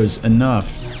Star Wars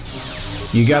enough.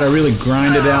 You gotta really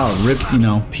grind it out, rip, you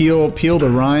know, peel the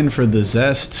rind for the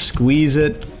zest, squeeze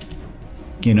it,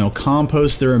 you know,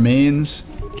 compost the remains.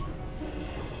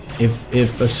 If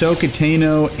Ahsoka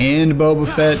Tano and Boba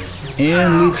Fett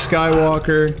and Luke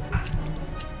Skywalker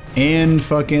and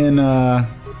fucking,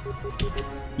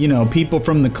 you know, people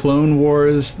from the Clone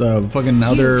Wars, the fucking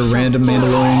other random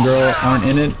Mandalorian girl aren't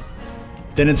in it,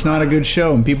 then it's not a good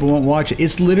show and people won't watch it.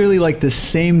 It's literally like the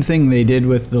same thing they did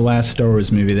with the last Star Wars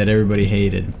movie that everybody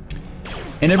hated.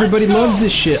 And everybody loves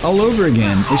this shit all over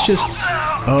again. It's just,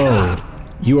 oh,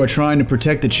 you are trying to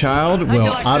protect the child?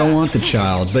 Well, I don't want the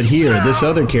child, but here, this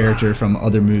other character from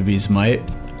other movies might,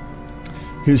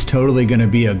 who's totally gonna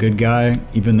be a good guy,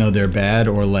 even though they're bad,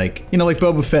 or like, you know, like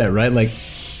Boba Fett, right? Like,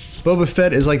 Boba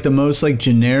Fett is like the most like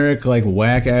generic, like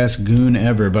whack-ass goon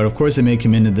ever, but of course they make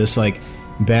him into this like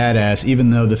badass, even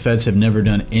though the Fetts have never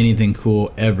done anything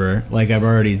cool ever, like I've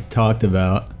already talked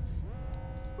about.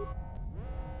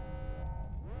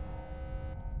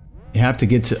 You have to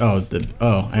get to,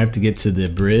 I have to get to the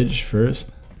bridge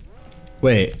first?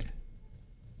 Wait.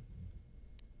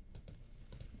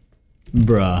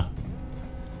 Bruh.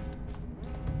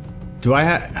 Do I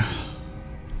have...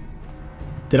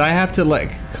 Did I have to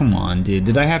like... Come on, dude.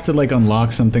 Did I have to like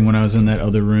unlock something when I was in that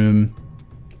other room?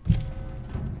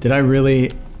 Did I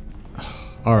really...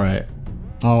 Alright.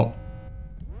 I'll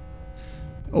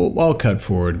cut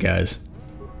forward, guys.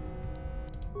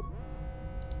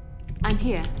 I'm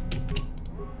here.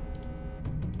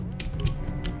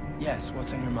 Yes,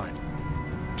 what's on your mind?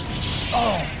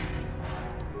 Oh!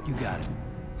 You got it.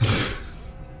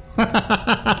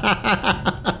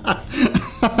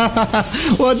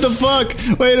 What the fuck?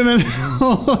 Wait a minute.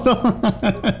 Hold on.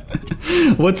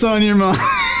 What's on your mind?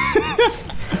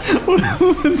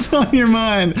 What's on your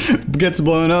mind? Gets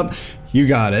blown up. You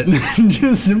got it.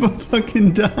 Just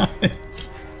fucking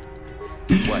dies.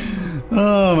 What?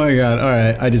 Oh my god.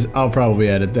 Alright, I'll probably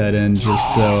edit that in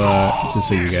just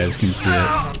so you guys can see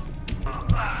it.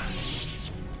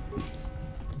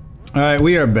 Alright,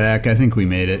 we are back. I think we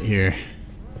made it here.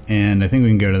 And I think we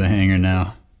can go to the hangar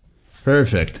now.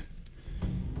 Perfect.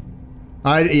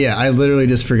 I literally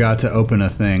just forgot to open a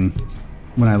thing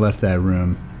when I left that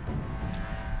room.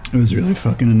 It was really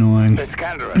fucking annoying. It's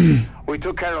Candaris. We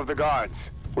took care of the guards.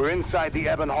 We're inside the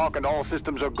Ebon Hawk and all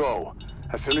systems are go.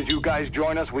 As soon as you guys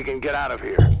join us, we can get out of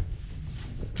here.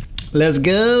 Let's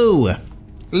go!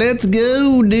 Let's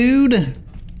go, dude!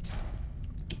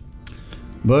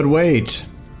 But wait,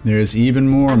 there's even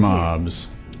more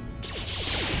mobs.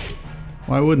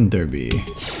 Why wouldn't there be?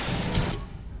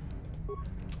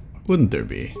 Wouldn't there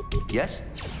be? Yes?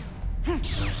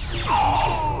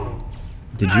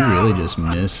 Did you really just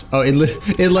miss? Oh,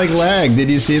 it like lagged. Did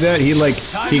you see that? He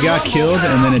got killed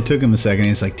and then it took him a second.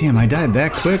 He's like, damn, I died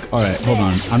that quick? Alright, hold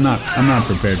on. I'm not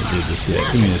prepared to do this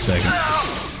yet. Give me a second.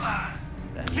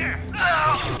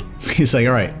 He's like,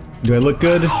 alright, do I look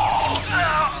good?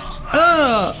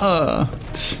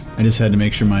 I just had to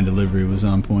make sure my delivery was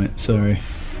on point. Sorry.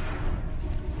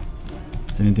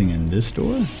 Is anything in this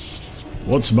door?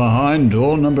 What's behind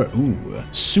door number... Ooh,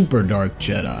 super dark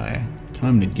Jedi.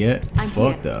 Time to get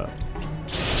fucked up.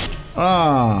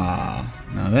 Ah,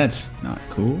 now that's not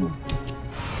cool.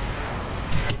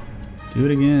 Do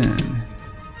it again.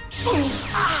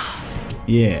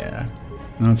 Yeah.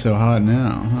 Not so hot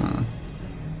now, huh?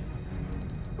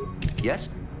 Yes?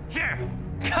 Here.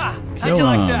 How'd Kill you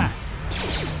like him. that?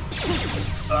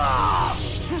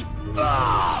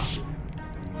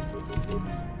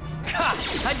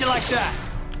 How'd you like that?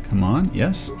 Come on,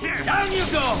 yes? Here, down you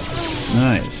go.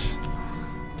 Nice.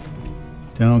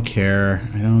 Don't care.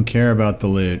 I don't care about the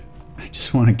loot. I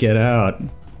just want to get out.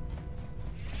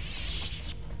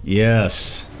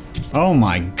 Yes. Oh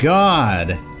my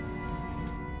god.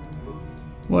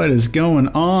 What is going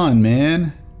on,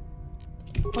 man?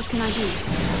 What can I do?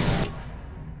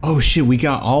 Oh shit, we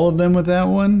got all of them with that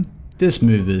one? This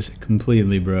move is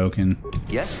completely broken.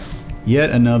 Yes?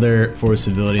 Yet another force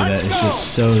ability that is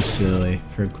just so silly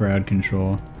for crowd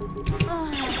control.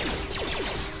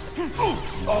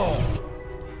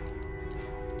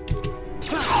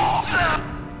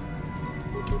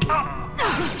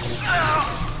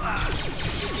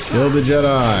 Kill the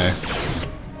Jedi.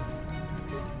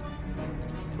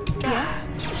 Yes?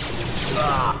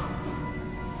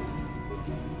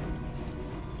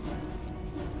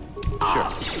 Sure.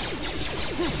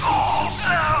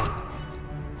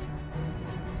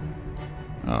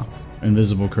 Oh,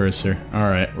 invisible cursor.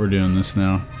 Alright, we're doing this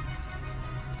now.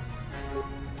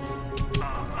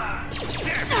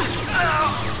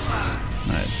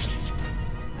 Nice.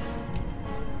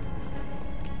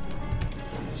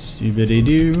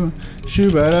 Shoo-ba-dee-doo,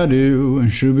 shoo-ba-da-doo,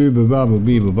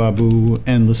 shoo-boo-ba-ba-boo-bee-ba-ba-boo,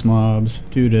 endless mobs,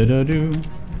 doo-da-da-doo.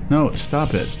 No,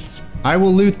 stop it. I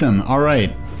will loot them,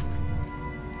 alright.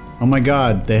 Oh my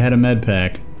god, they had a med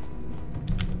pack.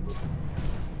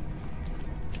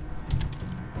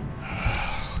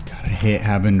 God, I hate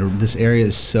having this area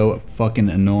is so fucking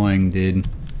annoying, dude.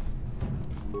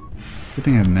 Good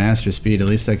thing I have master speed, at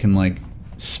least I can like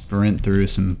sprint through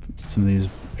some of these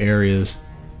areas.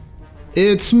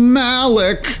 It's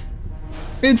Malik!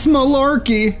 It's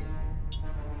malarkey!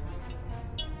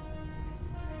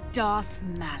 Darth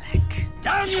Malik.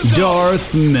 Down you go.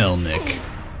 Darth Melnick.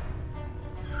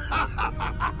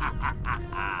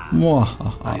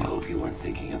 I hope you weren't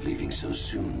thinking of leaving so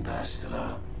soon,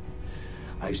 Bastila.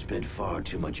 I've spent far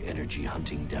too much energy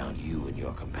hunting down you and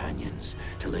your companions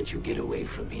to let you get away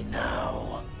from me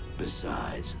now.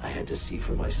 Besides, I had to see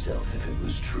for myself if it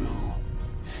was true.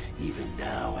 Even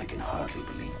now, I can hardly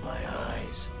believe my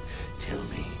eyes. Tell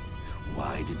me,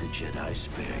 why did the Jedi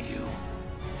spare you?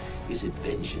 Is it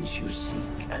vengeance you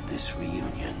seek at this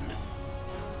reunion?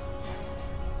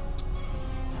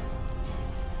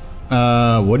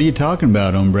 What are you talking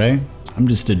about, hombre? I'm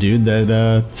just a dude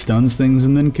that stuns things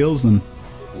and then kills them.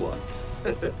 What?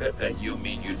 You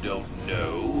mean you don't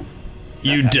know?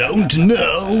 You don't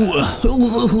know?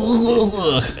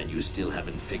 And you still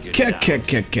haven't figured Kick, it out? kick,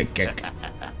 kick, kick, kick.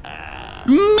 How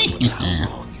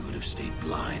long you would have stayed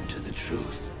blind to the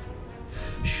truth?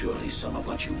 Surely some of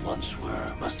what you once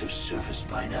were must have surfaced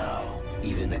by now.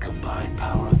 Even the combined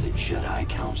power of the Jedi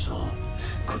Council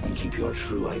couldn't keep your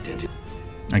true identity.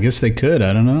 I guess they could,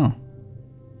 I don't know.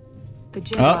 The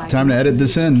Jedi Oh, time to edit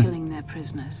this in. killing their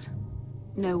prisoners.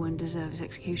 No one deserves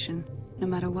execution, no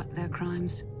matter what their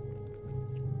crimes.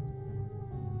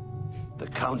 The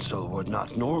Council would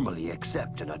not normally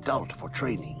accept an adult for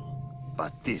training,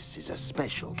 but this is a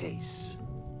special case.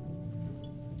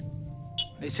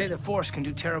 They say the Force can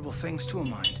do terrible things to a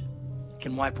mind. It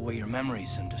can wipe away your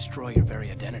memories and destroy your very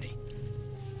identity.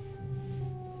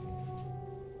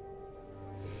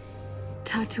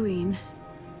 Tatooine.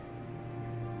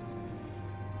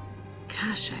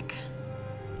 Kashyyyk.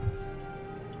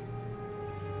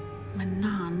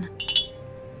 Manan.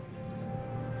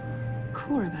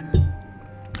 Korriban.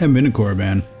 I haven't been to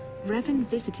Korriban. Revan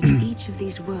visited each of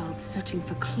these worlds searching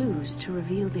for clues to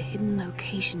reveal the hidden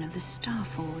location of the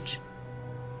Starforge.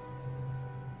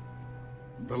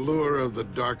 The lure of the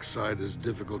dark side is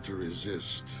difficult to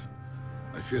resist.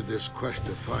 I fear this quest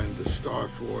to find the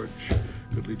Starforge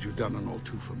could lead you down an all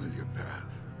too familiar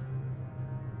path.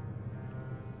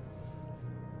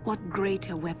 What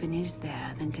greater weapon is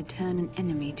there than to turn an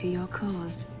enemy to your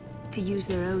cause? To use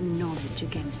their own knowledge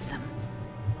against them?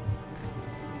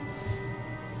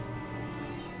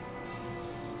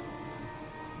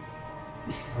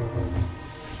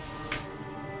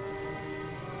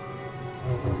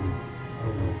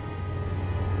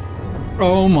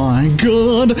 Oh my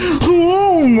god!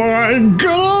 Oh my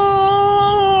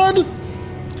god!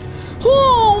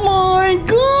 Oh my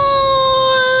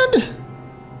god!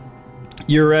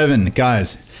 You're Revan,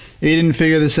 guys. If you didn't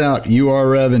figure this out, you are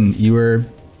Revan. You are...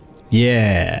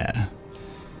 Yeah.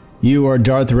 You are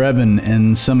Darth Revan,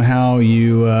 and somehow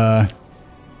you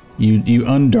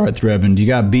undarth Revan. You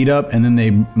got beat up, and then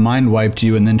they mind wiped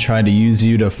you, and then tried to use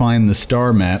you to find the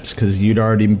star maps, because you'd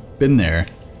already been there.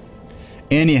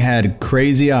 And you had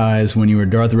crazy eyes when you were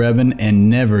Darth Revan and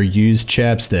never used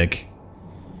chapstick.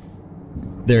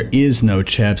 There is no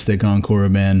chapstick on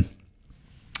Korriban.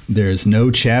 There's no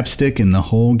chapstick in the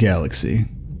whole galaxy.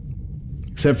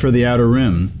 Except for the Outer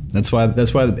Rim. That's why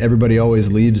everybody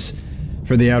always leaves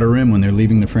for the Outer Rim when they're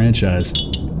leaving the franchise.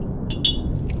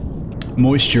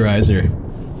 Moisturizer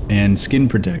and skin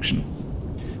protection.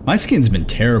 My skin's been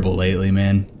terrible lately,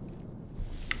 man.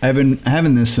 I've been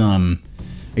having this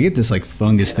I get this like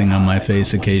fungus thing on my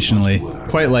face occasionally,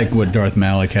 quite like what Darth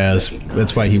Malak has.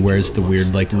 That's why he wears the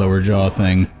weird like lower jaw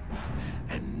thing.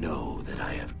 And know that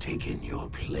I have taken your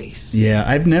place. Yeah,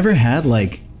 I've never had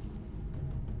like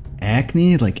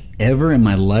acne like ever in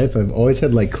my life. I've always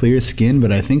had like clear skin,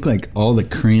 but I think like all the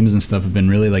creams and stuff have been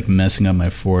really like messing up my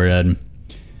forehead.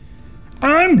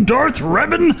 I'm Darth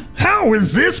Revan. How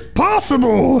is this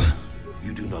possible?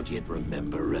 You do not yet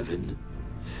remember, Revan.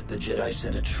 The Jedi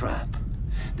set a trap.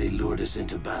 They lured us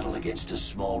into battle against a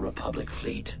small Republic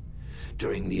fleet.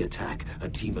 During the attack, a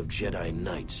team of Jedi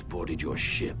Knights boarded your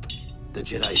ship. The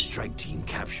Jedi strike team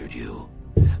captured you,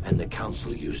 and the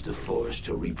Council used the Force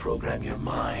to reprogram your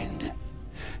mind.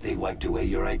 They wiped away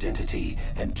your identity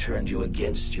and turned you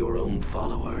against your own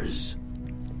followers.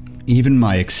 Even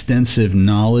my extensive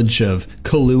knowledge of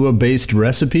Kahlua-based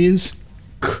recipes?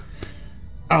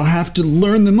 I'll have to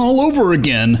learn them all over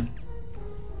again.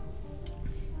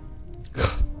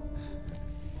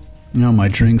 No, my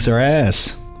drinks are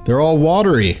ass. They're all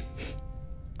watery.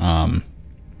 How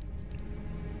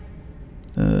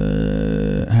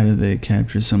do they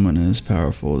capture someone as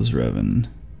powerful as Revan?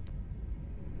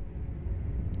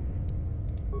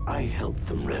 I helped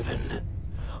them, Revan.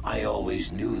 I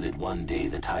always knew that one day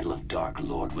the title of Dark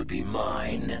Lord would be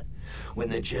mine. When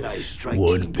the Jedi strike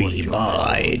Would be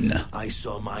mine. I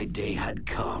saw my day had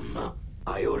come.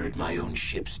 I ordered my own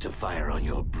ships to fire on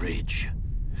your bridge.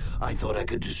 I thought I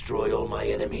could destroy all my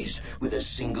enemies with a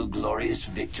single glorious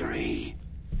victory.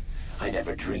 I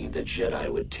never dreamed the Jedi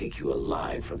would take you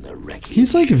alive from the wreckage.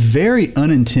 He's like very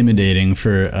unintimidating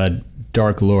for a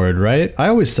Dark Lord, right? I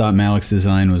always thought Malak's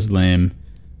design was lame.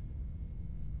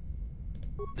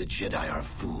 The Jedi are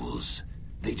fools.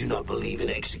 They do not believe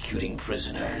in executing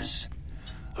prisoners.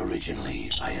 Originally,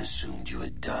 I assumed you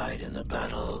had died in the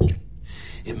battle.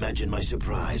 Imagine my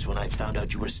surprise when I found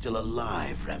out you were still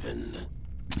alive, Revan.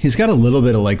 He's got a little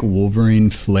bit of like Wolverine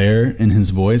flair in his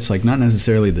voice, like not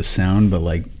necessarily the sound, but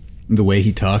like the way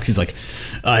he talks. He's like,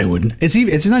 I wouldn't.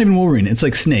 It's not even Wolverine. It's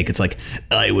like Snake. It's like,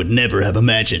 I would never have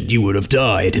imagined you would have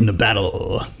died in the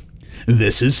battle.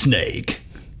 This is Snake,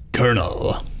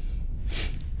 Colonel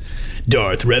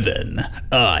Darth Revan.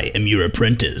 I am your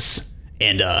apprentice,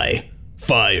 and I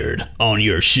fired on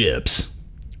your ships.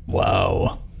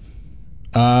 Wow.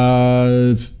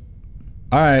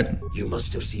 Alright. You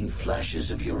must have seen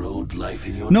flashes of your old life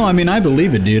in your... No, I mean, I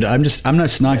believe it, dude. I'm just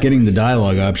not getting the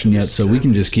dialogue option yet, so we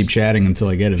can just keep chatting until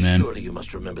I get it, man. Surely you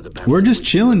must remember the battle. We're just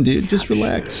chilling, dude. Just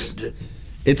relax.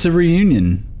 It's a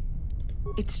reunion.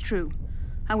 It's true.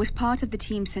 I was part of the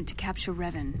team sent to capture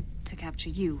Revan, to capture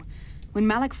you. When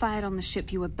Malak fired on the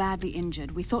ship, you were badly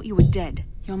injured. We thought you were dead.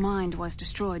 Your mind was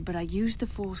destroyed, but I used the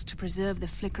Force to preserve the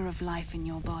flicker of life in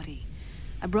your body.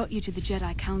 I brought you to the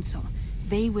Jedi Council.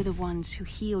 they were the ones who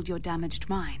healed your damaged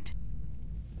mind.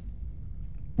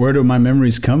 Where do my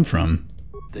memories come from?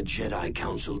 The Jedi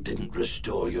Council didn't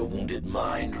restore your wounded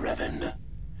mind, Revan.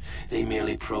 They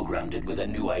merely programmed it with a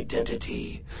new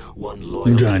identity. One loyal.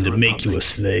 I'm trying to make you a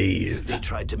slave. They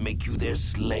tried to make you their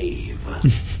slave.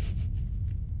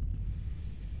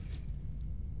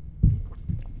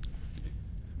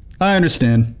 I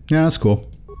understand. Yeah, that's cool.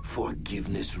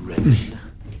 Forgiveness, Revan.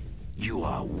 You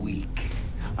are weak.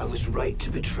 I was right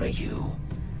to betray you.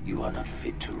 You are not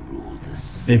fit to rule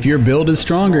this. If your build is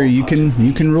stronger, you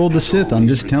can rule the Sith. I'm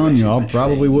just telling you, I'll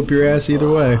probably whoop your ass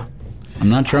either way. I'm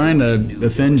not trying to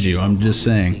offend you. I'm just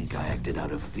saying.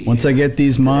 Once I get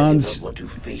these mods,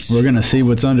 we're gonna see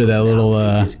what's under that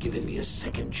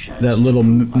little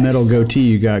metal goatee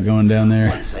you got going down there.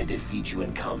 Once I defeat you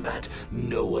in combat,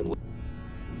 no one will.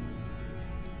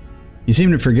 You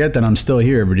seem to forget that I'm still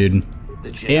here, dude.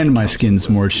 And my skin's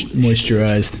more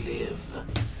moisturized.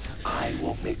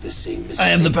 I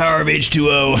have the power of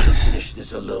H2O. Finish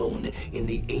this alone in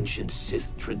the ancient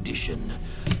Sith tradition.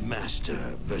 Master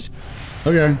versus.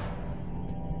 Okay.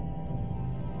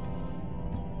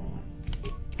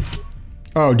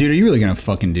 Oh, dude, are you really gonna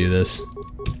fucking do this?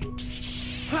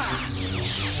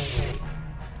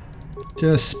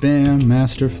 Just spam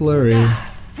Master Flurry.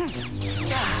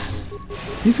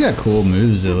 He's got cool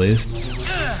moves, at least.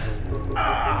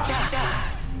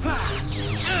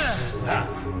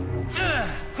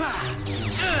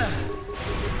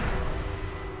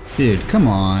 Dude, come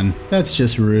on. That's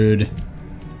just rude.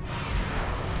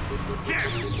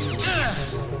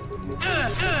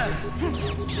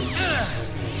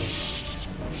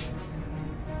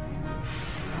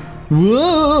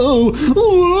 Whoa!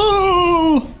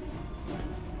 Whoa!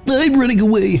 I'm running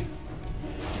away.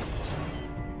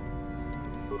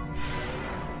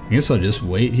 I guess I'll just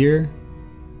wait here.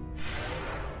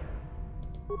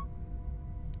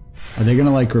 Are they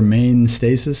gonna like remain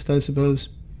stasis, I suppose?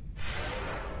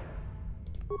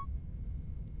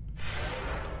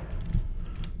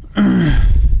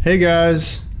 Hey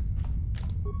guys.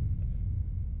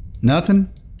 Nothing?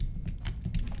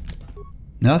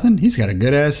 Nothing? He's got a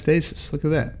good ass stasis. Look at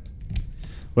that.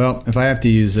 Well, if I have to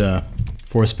use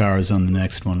force powers on the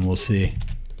next one, we'll see.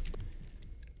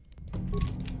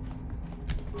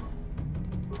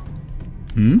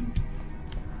 How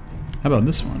about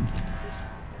this one?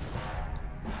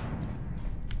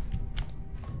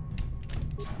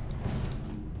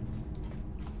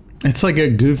 It's like a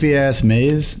goofy ass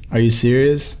maze. Are you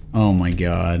serious? Oh my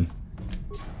god.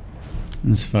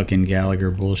 This fucking Gallagher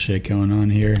bullshit going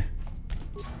on here.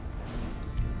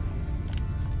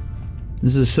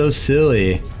 This is so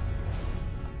silly.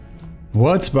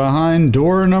 What's behind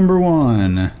door number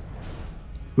 1?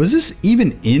 Was this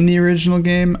even in the original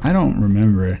game? I don't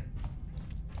remember.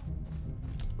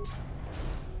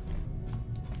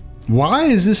 Why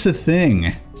is this a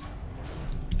thing?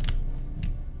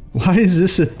 Why is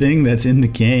this a thing that's in the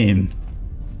game?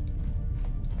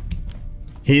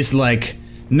 He's like,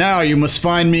 now you must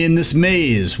find me in this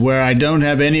maze where I don't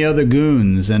have any other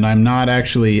goons and I'm not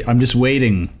actually, I'm just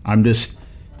waiting. I'm just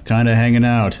kind of hanging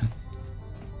out.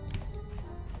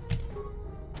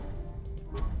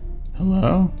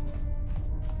 Hello?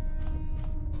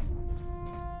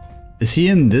 Is he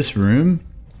in this room?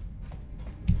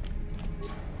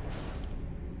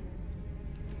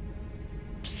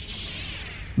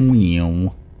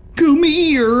 Meow. Come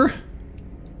here!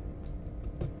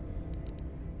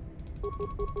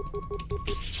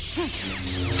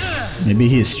 Maybe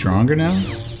he's stronger now?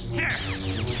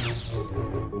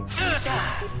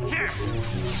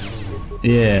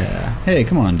 Yeah. Hey,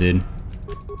 come on, dude.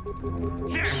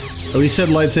 Oh, he said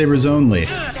lightsabers only.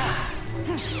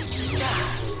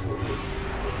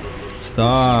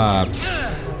 Stop.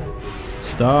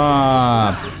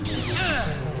 Stop.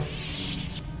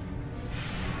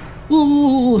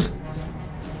 Ooh.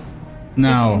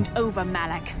 No. This isn't over,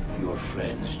 Malak. Your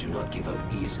friends do not give up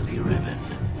easily, Revan.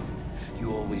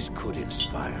 You always could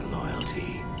inspire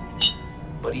loyalty.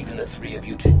 But even the three of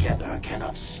you together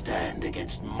cannot stand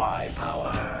against my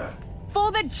power. For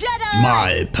the Jedi!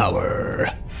 My power.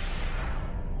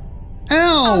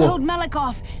 I'll Ow! hold Malak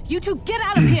off. You two get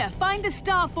out of here. Find the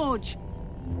Star Forge.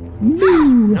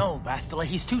 No, Bastila,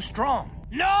 he's too strong.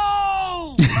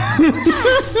 No!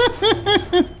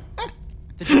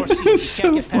 The door's sealed. We So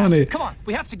can't get past. funny. Come on,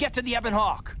 we have to get to the Ebon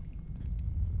Hawk.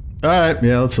 Alright,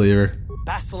 yeah, let's leave her.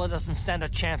 Bastila doesn't stand a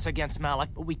chance against Malak,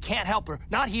 but we can't help her.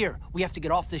 Not here. We have to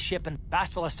get off this ship, and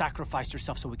Bastila sacrificed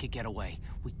herself so we could get away.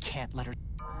 We can't let her...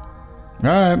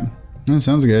 Alright. That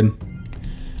sounds good.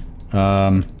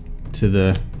 To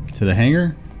the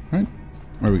hangar? Right?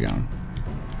 Where are we going?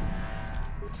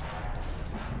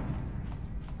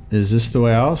 Is this the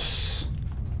way else?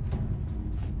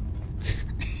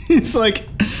 It's like,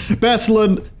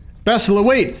 Bastila,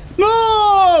 wait!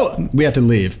 No! We have to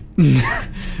leave.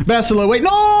 Bastila, wait!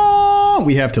 No!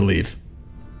 We have to leave.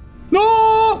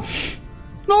 No!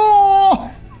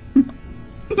 No!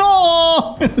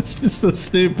 No! It's just so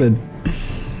stupid.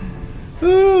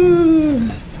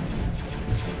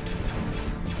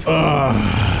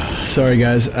 Sorry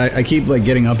guys, I keep like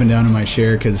getting up and down in my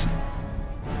chair because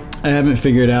I haven't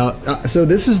figured out. So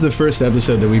this is the first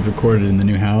episode that we've recorded in the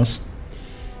new house,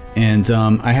 and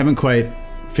I haven't quite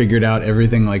figured out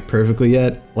everything like perfectly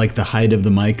yet, like the height of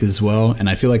the mic as well, and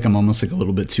I feel like I'm almost like a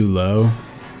little bit too low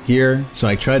here, so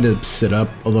I tried to sit up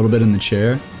a little bit in the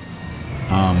chair,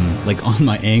 like on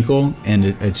my ankle, and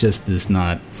it just is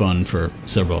not fun for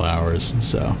several hours,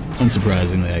 so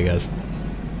unsurprisingly I guess.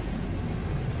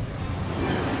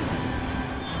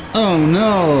 Oh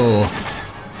no!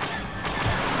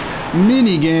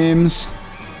 Mini games.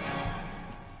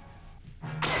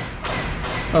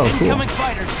 Oh, cool. Incoming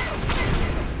fighters.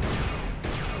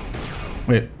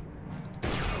 Wait.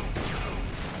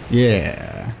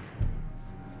 Yeah.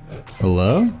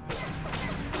 Hello?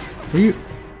 Are you?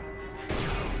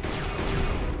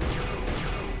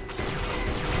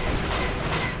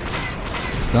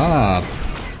 Stop.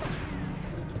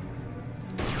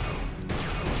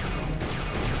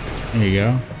 There you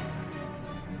go.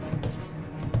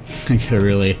 I gotta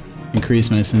really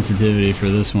increase my sensitivity for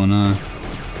this one, huh?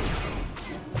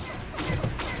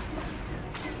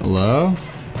 Hello?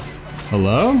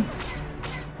 Hello?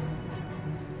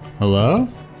 Hello?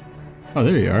 Oh,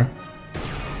 there you are.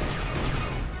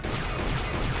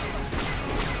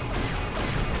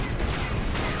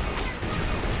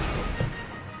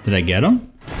 Did I get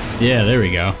him? Yeah, there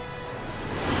we go.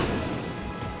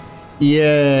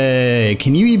 Yay!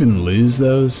 Can you even lose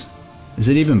those? Is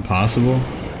it even possible?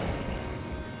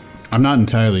 I'm not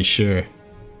entirely sure.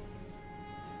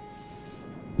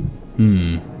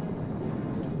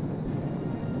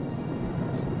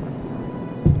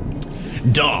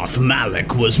 Darth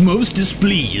Malak was most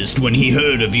displeased when he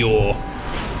heard of your...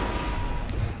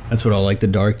 That's what all like the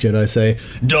Dark Jedi say.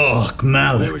 Dark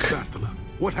Malak.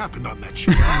 What happened on that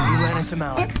ship? We ran into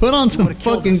Malak. Put on some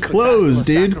fucking clothes,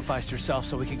 dude. Sacrificed herself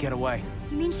so we could get away.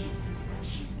 You mean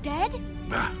she's dead?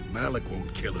 Nah, Malak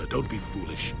won't kill her. Don't be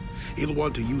foolish. He'll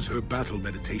want to use her battle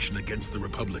meditation against the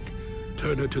Republic.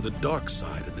 Turn her to the dark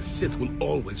side, and the Sith will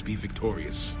always be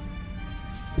victorious.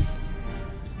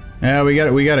 Yeah, we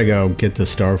gotta go get the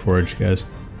Starforge, guys.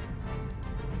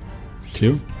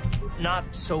 2? Not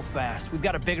so fast. We've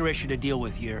got a bigger issue to deal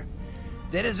with here.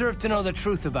 They deserve to know the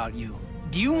truth about you.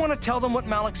 Do you want to tell them what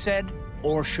Malak said,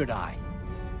 or should I?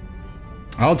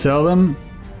 I'll tell them.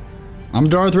 I'm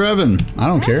Darth Revan. I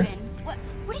don't care. What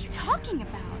are you talking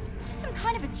about? Is this some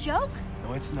kind of a joke?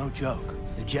 No, it's no joke.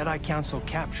 The Jedi Council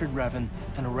captured Revan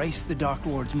and erased the Dark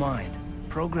Lord's mind,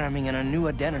 programming in a new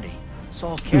identity.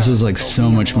 This was like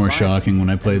so much more shocking when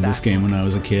I played this game when I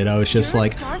was a kid. I was just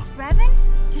like, Darth Revan?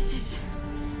 This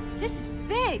is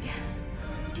big.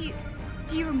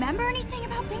 Do you remember anything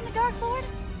about being the Dark Lord?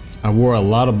 I wore a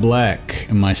lot of black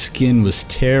and my skin was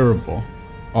terrible.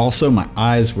 Also, my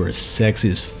eyes were sexy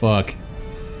as fuck.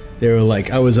 They were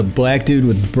like, I was a black dude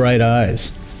with bright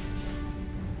eyes.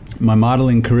 My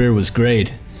modeling career was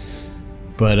great,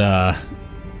 but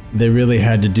they really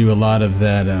had to do a lot of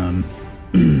that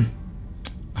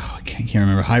I can't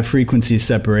remember, high frequency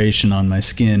separation on my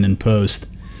skin in post,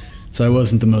 so I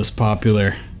wasn't the most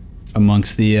popular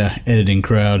amongst the editing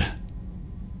crowd.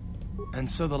 And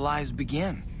so the lies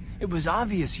began. It was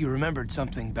obvious you remembered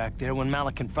something back there when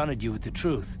Malak confronted you with the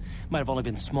truth. Might have only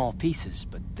been small pieces,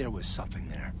 but there was something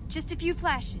there. Just a few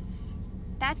flashes.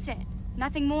 That's it.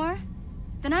 Nothing more?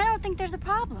 Then I don't think there's a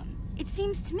problem. It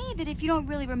seems to me that if you don't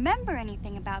really remember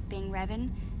anything about being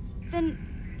Revan, then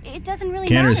it doesn't really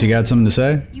matter. Canners, you got something to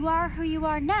say? You are who you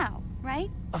are now, right?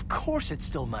 Of course it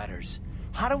still matters.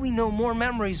 How do we know more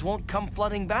memories won't come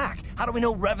flooding back? How do we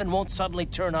know Revan won't suddenly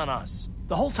turn on us?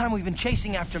 The whole time we've been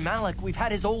chasing after Malak, we've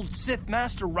had his old Sith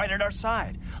master right at our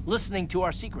side, listening to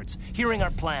our secrets, hearing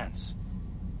our plans.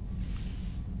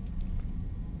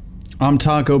 I'm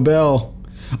Taco Bell.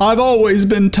 I've always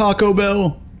been Taco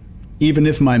Bell. Even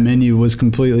if my menu was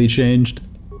completely changed.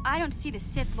 I don't see the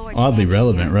Sith Lord. Oddly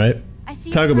relevant, right?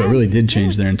 Taco Bell really did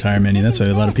change their entire menu. That's why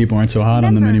a lot of people aren't so hot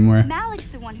on them anymore. Malik's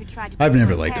the one who tried to I've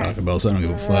never liked Taco Bell, so I don't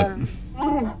give a fuck.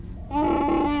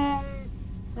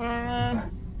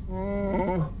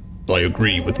 I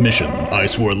agree with mission. I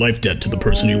swore life debt to the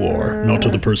person you are, not to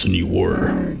the person you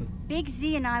were. Big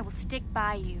Z and I will stick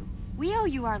by you. We owe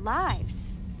you our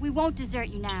lives. We won't desert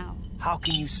you now. How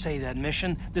can you say that,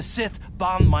 Mission? The Sith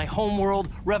bombed my homeworld,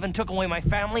 Revan took away my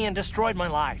family, and destroyed my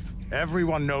life.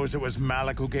 Everyone knows it was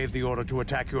Malik who gave the order to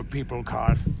attack your people,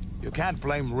 Karth. You can't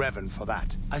blame Revan for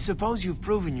that. I suppose you've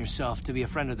proven yourself to be a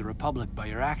friend of the Republic by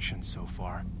your actions so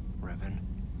far, Revan.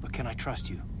 But can I trust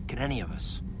you? Can any of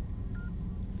us?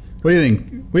 What do you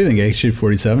think? What do you think,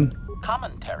 H-47?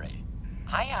 Commentary.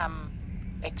 I am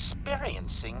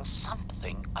experiencing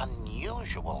something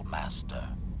unusual, Master.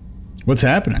 What's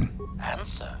happening?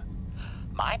 Answer.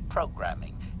 My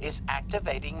programming is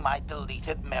activating my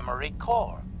deleted memory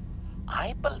core.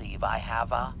 I believe I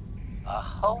have a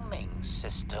homing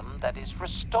system that is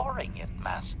restoring it,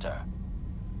 Master.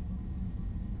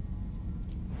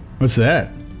 What's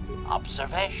that?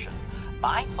 Observation.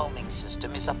 My homing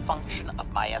system is a function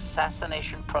of my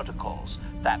assassination protocols,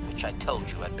 that which I told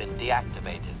you had been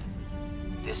deactivated.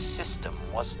 This system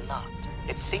was not.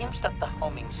 It seems that the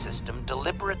homing system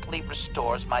deliberately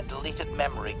restores my deleted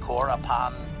memory core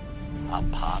upon...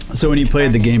 So when you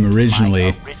played the game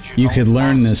originally, you could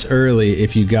learn this early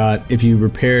if you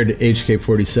repaired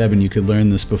HK-47, you could learn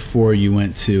this before you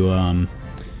went to,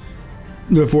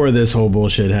 before this whole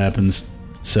bullshit happens.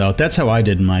 So that's how I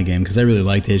did in my game, because I really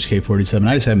liked HK-47.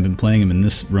 I just haven't been playing him in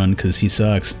this run because he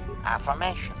sucks.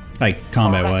 Affirmation. Like,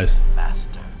 combat-wise. Master.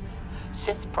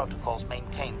 Sith protocols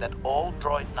maintain that all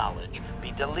droid knowledge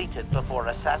be deleted before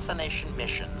assassination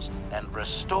missions and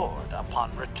restored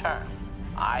upon return.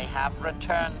 I have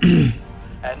returned,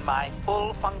 and my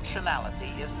full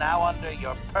functionality is now under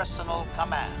your personal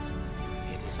command.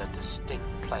 It is a distinct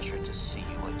pleasure to see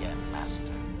you again, Master.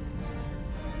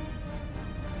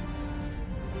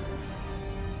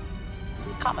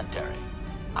 Commentary.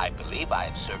 I believe I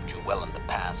have served you well in the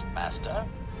past, Master,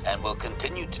 and will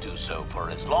continue to do so for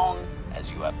as long as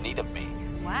you have need of me.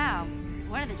 Wow.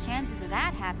 What are the chances of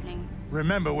that happening?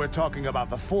 Remember, we're talking about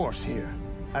the Force here.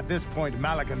 At this point,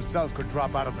 Malik himself could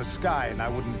drop out of the sky and I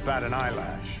wouldn't bat an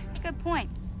eyelash. Good point.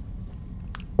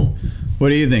 What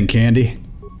do you think, Candy?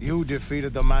 You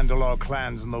defeated the Mandalore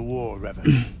clans in the war,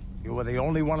 Revan. You were the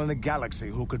only one in the galaxy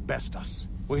who could best us.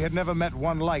 We had never met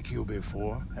one like you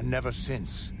before, and never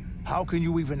since. How can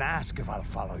you even ask if I'll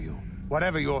follow you?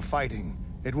 Whatever you're fighting,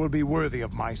 it will be worthy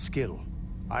of my skill.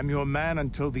 I'm your man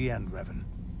until the end, Revan.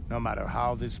 No matter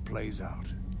how this plays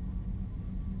out.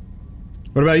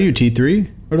 What about you, T3?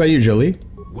 What about you, Jolie?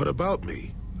 What about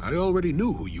me? I already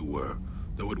knew who you were,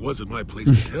 though it wasn't my place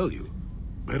to tell you.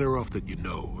 Better off that you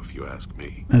know, if you ask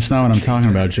me. That's not what I'm talking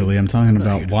about, Jolie. I'm talking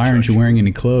about why aren't you wearing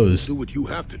any clothes? Do what you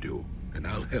have to do, and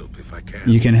I'll help if I can.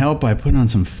 You can help by putting on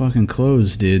some fucking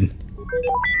clothes, dude.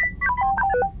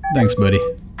 Thanks, buddy.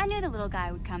 I knew the little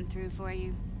guy would come through for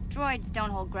you. Droids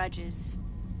don't hold grudges.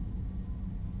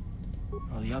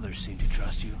 Well, the others seem to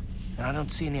trust you, and I don't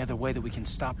see any other way that we can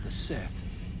stop the Sith.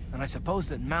 And I suppose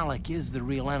that Malik is the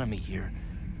real enemy here.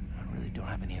 I really don't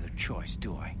have any other choice,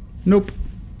 do I? Nope.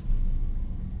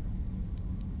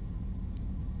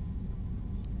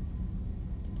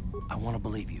 I want to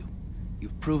believe you.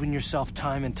 You've proven yourself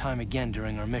time and time again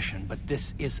during our mission, but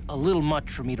this is a little much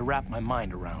for me to wrap my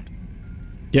mind around.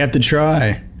 You have to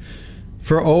try.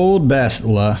 For old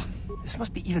Bastila. This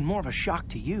must be even more of a shock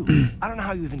to you. I don't know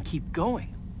how you even keep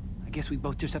going. I guess we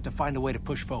both just have to find a way to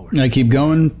push forward. I keep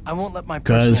going I won't let my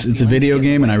because it's a video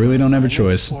game and I really don't have a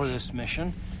choice. For this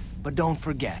mission, but don't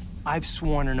forget, I've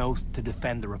sworn an oath to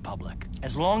defend the Republic.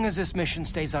 As long as this mission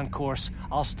stays on course,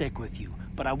 I'll stick with you.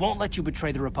 But I won't let you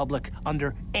betray the Republic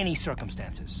under any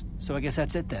circumstances. So I guess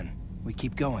that's it then. We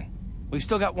keep going. We've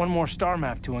still got one more star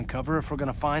map to uncover if we're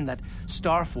gonna find that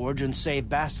Star Forge and save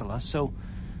Bastila, so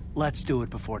let's do it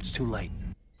before it's too late.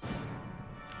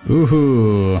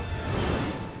 Ooh.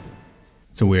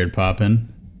 It's a weird pop-in.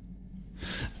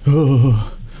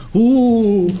 Oh.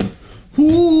 Ooh.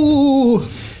 Ooh.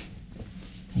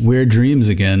 Weird dreams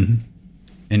again.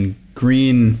 And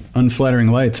green, unflattering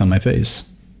lights on my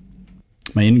face.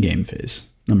 My in-game face.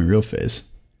 Not my real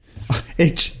face.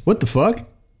 What the fuck?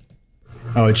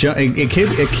 Oh,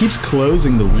 it keeps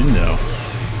closing the window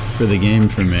for the game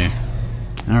for me.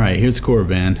 Alright, here's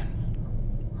Korriban.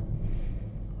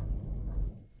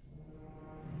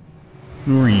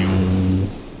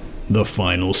 The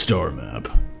final star map.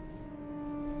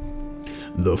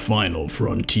 The final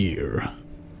frontier.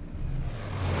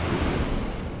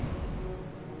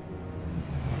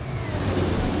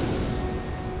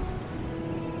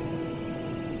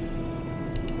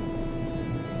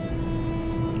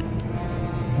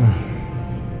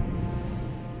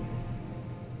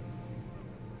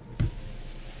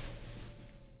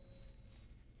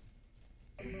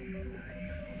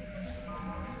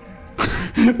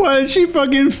 Why did she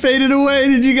fucking faded away?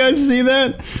 Did you guys see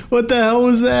that? What the hell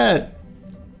was that?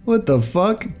 What the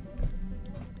fuck?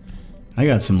 I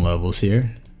got some levels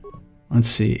here. Let's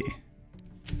see.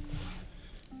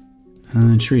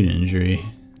 Treat injury.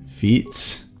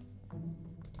 Feats.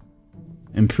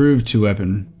 Improve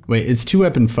 2-weapon. Wait, it's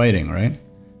 2-weapon fighting, right?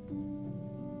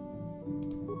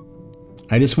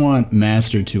 I just want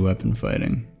master 2-weapon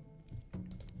fighting.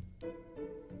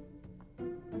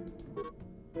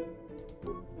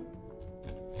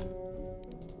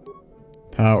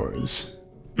 Powers.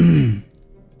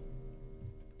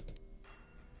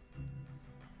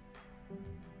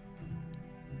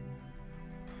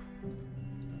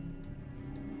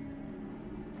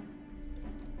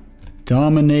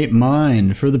 Dominate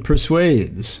mind for the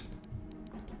persuades.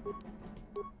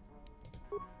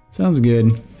 Sounds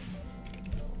good.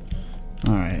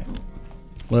 Alright.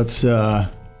 Let's,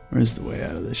 where's the way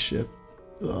out of this ship?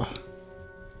 Ugh.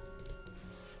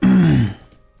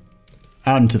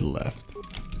 Out and to the left.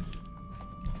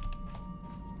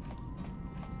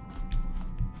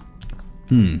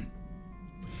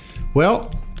 Well,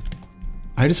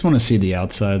 I just want to see the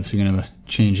outside, so we're going to have a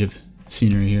change of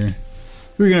scenery here.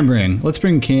 Who are we going to bring? Let's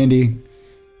bring Candy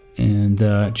and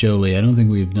Jolie. I don't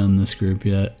think we've done this group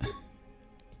yet.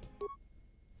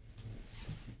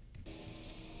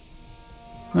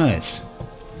 Nice.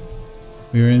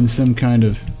 We're in some kind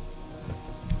of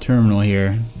terminal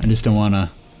here. I just don't want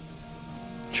to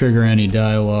trigger any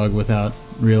dialogue without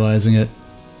realizing it.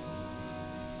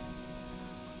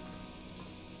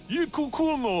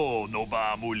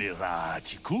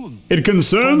 It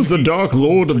concerns the Dark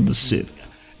Lord of the Sith.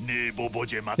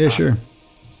 Yeah, sure.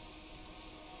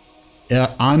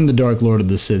 Yeah, I'm the Dark Lord of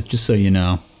the Sith, just so you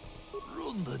know.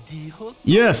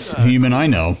 Yes, human, I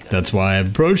know. That's why I've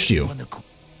approached you.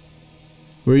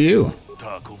 Who are you?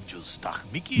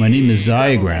 My name is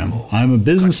Diagram. I'm a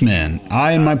businessman.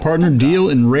 I and my partner deal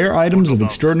in rare items of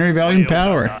extraordinary value and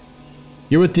power.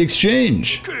 You're with the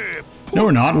exchange. No,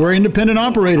 we're not. We're independent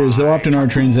operators, though often our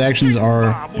transactions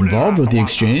are involved with the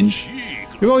exchange.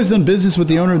 We've always done business with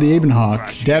the owner of the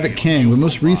Abenhawk, Davik King, but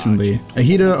most recently,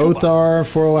 Ahita, Othar,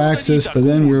 Foro Axis, but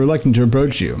then we were reluctant to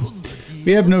approach you.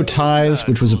 We have no ties,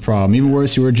 which was a problem. Even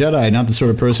worse, you were a Jedi, not the sort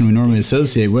of person we normally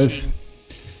associate with.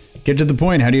 Get to the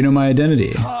point, how do you know my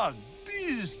identity?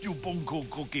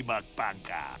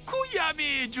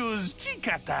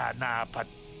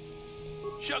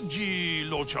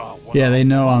 Yeah, they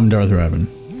know I'm Darth Revan.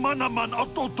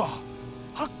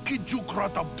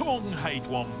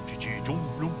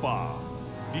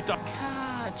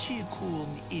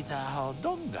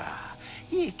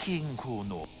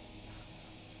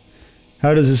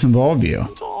 How does this involve you? Are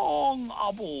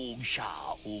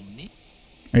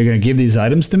you going to give these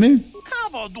items to me? Just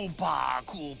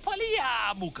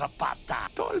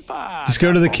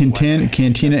go to the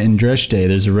cantina in Dreshte.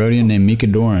 There's a Rodian named Mika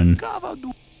Doran.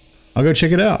 I'll go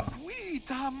check it out.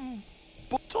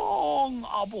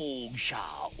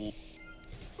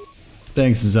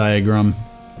 Thanks, Diagram.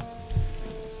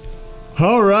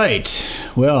 Alright.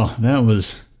 Well, that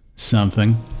was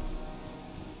something.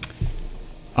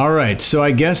 Alright, so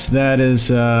I guess that is,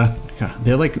 God,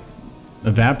 they're like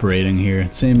evaporating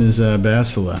here. Same as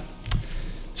Bastila.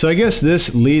 So I guess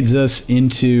this leads us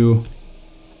into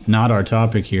not our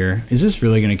topic here. Is this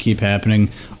really going to keep happening?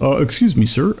 Excuse me,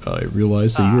 sir. I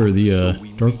realize that you're the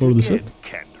Dark Lord of the Sith.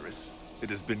 It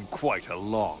has been quite a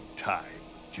long time.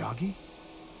 Joggy?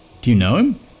 Do you know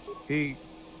him? He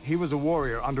was a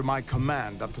warrior under my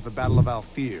command up to the Battle of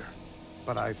Althir.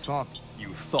 But I thought...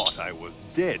 You thought I was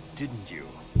dead, didn't you?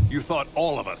 You thought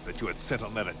all of us that you had sent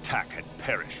on that attack had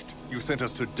perished. You sent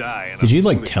us to die in Did you,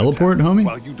 like, teleport, homie?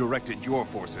 While you directed your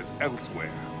forces elsewhere.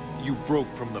 You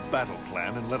broke from the battle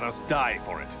plan and let us die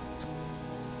for it.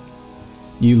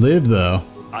 You live, though.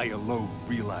 I alone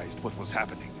realized what was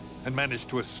happening and managed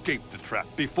to escape the trap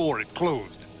before it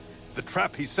closed. The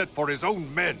trap he set for his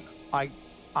own men. I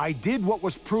did what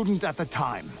was prudent at the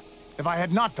time. If I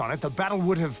had not done it, the battle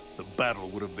would have... The battle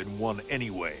would have been won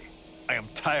anyway. I am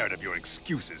tired of your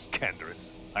excuses, Canderous.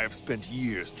 I have spent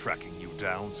years tracking you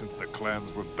down since the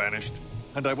clans were banished,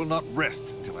 and I will not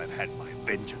rest until I've had my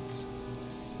vengeance.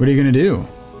 What are you gonna do?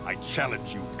 I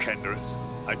challenge you, Canderous.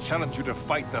 I challenge you to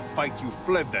fight the fight you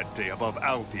fled that day above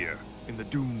Althir, in the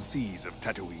dune seas of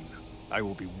Tatooine. I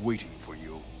will be waiting for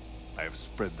you. I have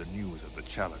spread the news of the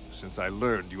challenge since I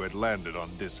learned you had landed on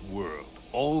this world.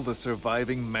 All the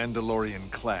surviving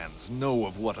Mandalorian clans know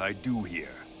of what I do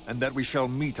here, and that we shall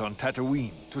meet on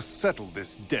Tatooine to settle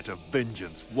this debt of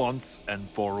vengeance once and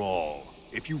for all.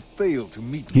 If you fail to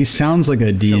meet me, he sounds like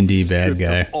a D&D bad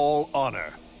guy. All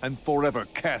honor and forever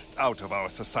cast out of our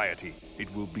society.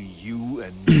 It will be you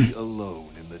and me alone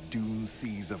in the dune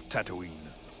seas of Tatooine.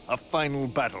 A final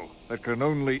battle that can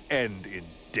only end in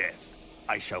death.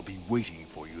 I shall be waiting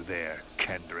for you there,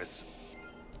 Canderous.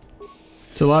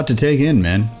 It's a lot to take in,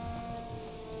 man.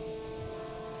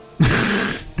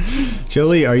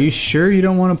 Jolie, are you sure you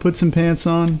don't want to put some pants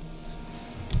on?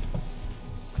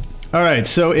 Alright,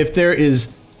 so if there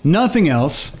is nothing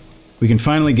else, we can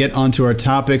finally get onto our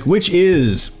topic, which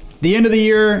is the end of the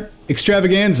year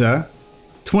extravaganza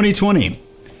 2020.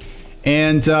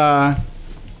 And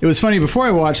it was funny, before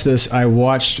I watched this, I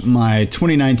watched my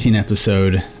 2019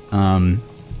 episode that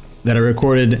I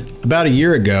recorded about a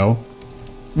year ago,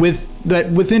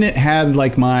 that within it had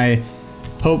like my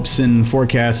hopes and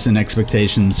forecasts and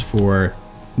expectations for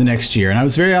the next year. And I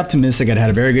was very optimistic. I'd had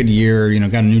a very good year,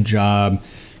 got a new job,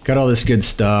 got all this good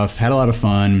stuff, had a lot of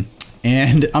fun.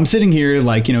 And I'm sitting here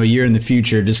like, a year in the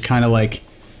future, just kind of like,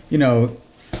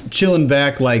 chilling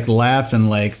back, like laughing,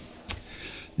 like,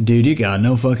 dude, you got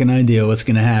no fucking idea what's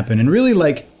going to happen. And really,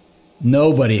 like,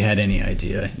 nobody had any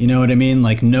idea. You know what I mean?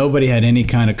 Like, nobody had any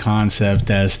kind of concept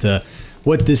as to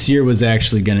what this year was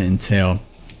actually going to entail.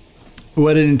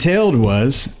 What it entailed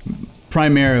was,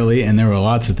 primarily, and there were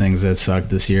lots of things that sucked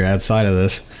this year outside of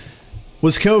this,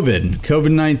 was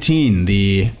COVID-19,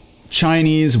 the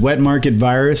Chinese wet market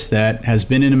virus that has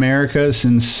been in America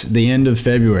since the end of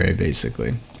February,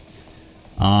 basically.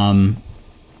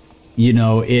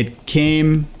 It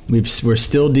came, we're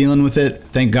still dealing with it.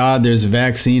 Thank God there's a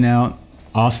vaccine out.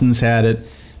 Austin's had it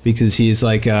because he's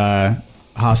like a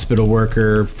hospital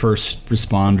worker, first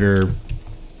responder,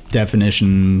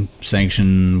 definition,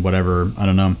 sanction, whatever, I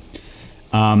don't know.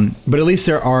 But at least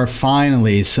there are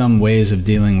finally some ways of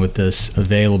dealing with this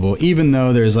available, even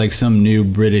though there's like some new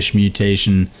British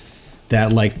mutation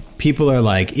that like people are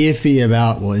like iffy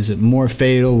about. Well, is it more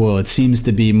fatal? Well, it seems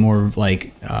to be more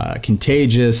like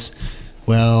contagious.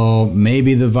 Well,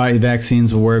 maybe the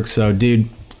vaccines will work. So, dude,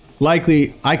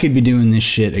 likely I could be doing this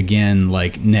shit again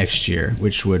like next year,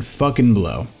 which would fucking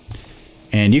blow.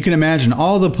 And you can imagine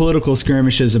all the political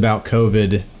skirmishes about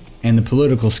COVID, and the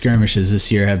political skirmishes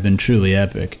this year have been truly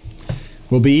epic.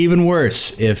 Will be even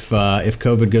worse if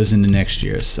COVID goes into next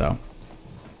year. So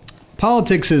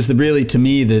politics is really, to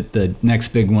me, the next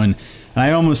big one. And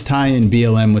I almost tie in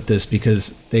BLM with this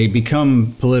because they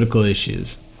become political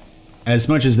issues as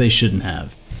much as they shouldn't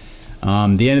have.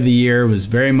 The end of the year was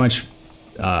very much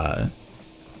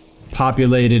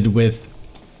populated with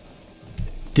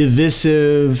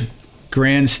divisive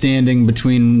grandstanding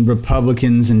between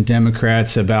Republicans and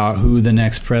Democrats about who the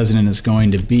next president is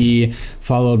going to be,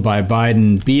 followed by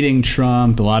Biden beating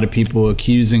Trump. A lot of people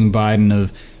accusing Biden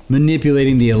of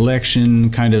manipulating the election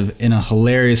kind of in a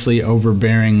hilariously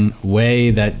overbearing way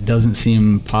that doesn't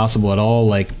seem possible at all.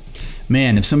 Like,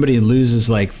 man, if somebody loses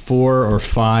like 4 or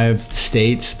 5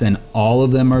 states, then all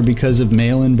of them are because of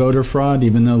mail-in voter fraud,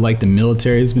 even though like the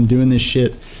military has been doing this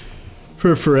shit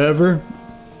for forever.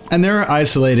 And there are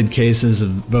isolated cases of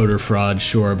voter fraud,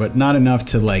 sure, but not enough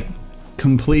to like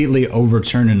completely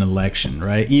overturn an election,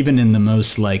 right? Even in the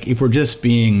most like, if we're just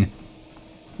being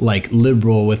like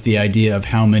liberal with the idea of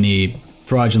how many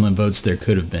fraudulent votes there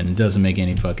could have been, it doesn't make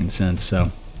any fucking sense.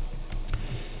 So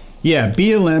yeah,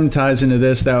 BLM ties into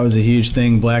this. That was a huge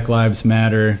thing. Black Lives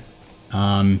Matter.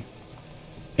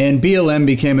 And BLM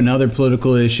became another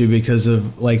political issue because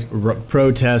of like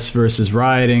protests versus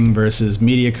rioting versus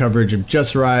media coverage of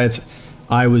just riots.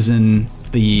 I was in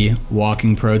the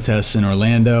walking protests in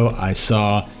Orlando. I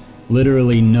saw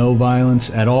literally no violence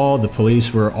at all. The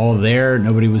police were all there.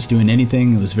 Nobody was doing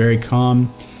anything. It was very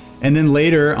calm. And then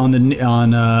later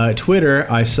on Twitter,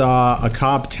 I saw a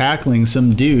cop tackling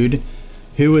some dude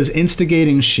who was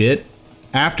instigating shit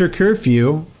after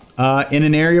curfew in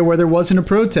an area where there wasn't a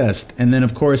protest. And then,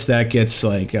 of course, that gets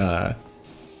like, that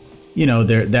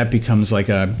becomes like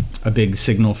a big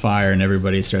signal fire and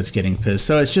everybody starts getting pissed.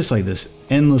 So it's just like this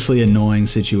endlessly annoying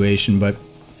situation. But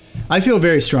I feel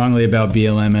very strongly about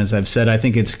BLM, as I've said. I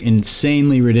think it's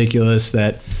insanely ridiculous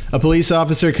that a police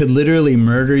officer could literally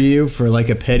murder you for like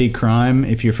a petty crime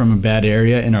if you're from a bad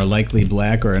area and are likely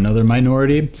black or another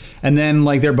minority. And then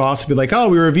like their boss would be like, oh,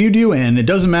 we reviewed you and it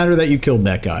doesn't matter that you killed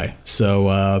that guy.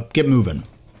 So get moving.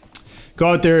 Go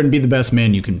out there and be the best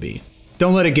man you can be.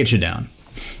 Don't let it get you down.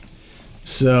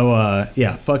 So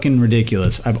yeah, fucking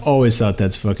ridiculous. I've always thought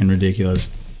that's fucking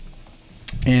ridiculous.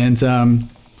 And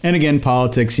again,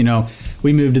 politics,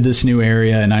 we moved to this new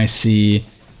area and I see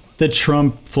the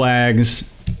Trump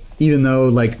flags, even though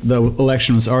like the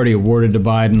election was already awarded to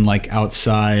Biden, like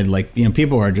outside, like,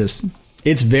 people are just,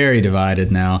 it's very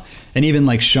divided now. And even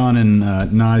like Sean and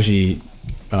Najee,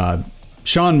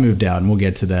 Sean moved out, and we'll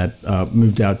get to that,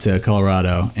 moved out to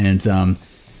Colorado. And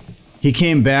he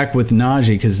came back with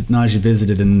Najee because Najee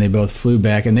visited, and they both flew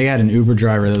back. And they had an Uber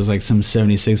driver that was like some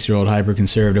 76-year-old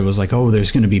hyper-conservative was like, oh,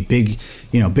 there's going to be big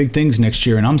things next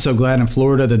year. And I'm so glad in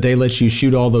Florida that they let you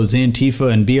shoot all those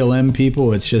Antifa and BLM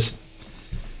people. It's just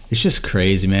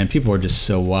crazy, man. People are just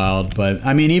so wild. But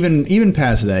I mean, even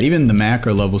past that, even the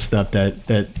macro level stuff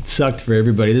that sucked for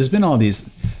everybody. There's been all these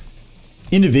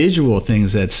individual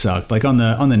things that sucked, like on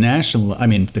the national, I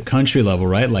mean, the country level,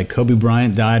 right? Like Kobe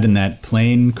Bryant died in that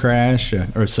plane crash,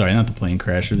 or sorry, not the plane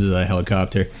crash, it was a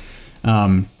helicopter.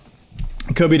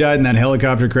 Kobe died in that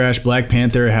helicopter crash. Black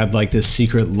Panther had like this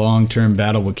secret long-term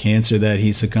battle with cancer that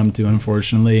he succumbed to,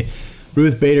 unfortunately.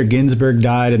 Ruth Bader Ginsburg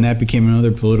died, and that became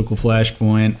another political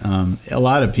flashpoint. A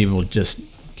lot of people just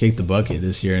kicked the bucket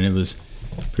this year, and it was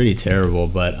pretty terrible.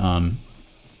 But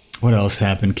what else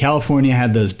happened? California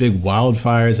had those big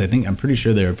wildfires. I'm pretty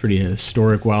sure they were pretty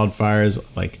historic wildfires.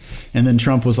 And then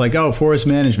Trump was like, "Oh, forest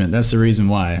management. That's the reason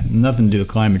why. Nothing to do with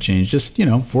climate change. Just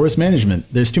forest management.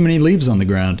 There's too many leaves on the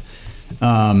ground."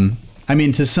 I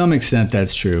mean, to some extent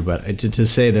that's true, but to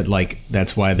say that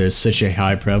that's why there's such a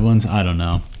high prevalence, I don't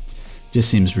know. Just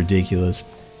seems ridiculous.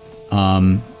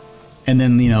 And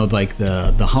then,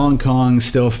 the Hong Kong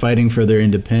still fighting for their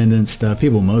independence stuff.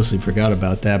 People mostly forgot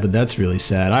about that, but that's really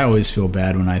sad. I always feel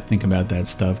bad when I think about that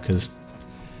stuff because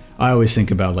I always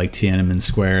think about Tiananmen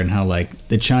Square and how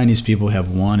the Chinese people have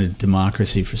wanted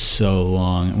democracy for so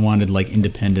long and wanted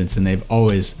independence, and they've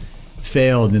always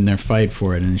failed in their fight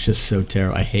for it, and it's just so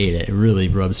terrible. I hate it. It really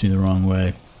rubs me the wrong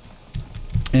way.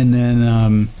 And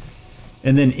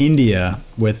then India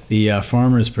with the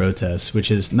farmers' protests,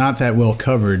 which is not that well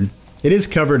covered. It is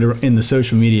covered in the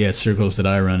social media circles that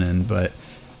I run in, but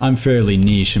I'm fairly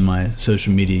niche in my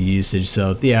social media usage.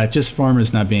 So yeah, just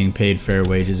farmers not being paid fair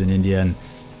wages in India, and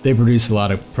they produce a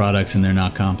lot of products and they're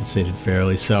not compensated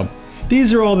fairly. So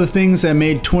these are all the things that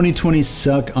made 2020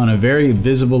 suck on a very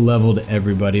visible level to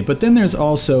everybody. But then there's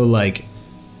also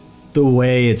the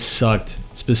way it sucked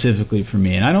specifically for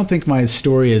me. And I don't think my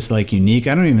story is unique.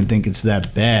 I don't even think it's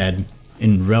that bad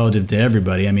in relative to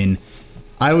everybody. I mean,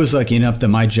 I was lucky enough that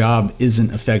my job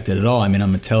isn't affected at all. I mean,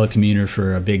 I'm a telecommuter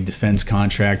for a big defense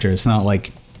contractor. It's not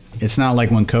like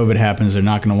when COVID happens, they're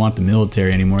not going to want the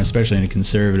military anymore, especially in a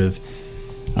conservative,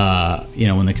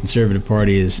 when the conservative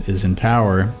party is in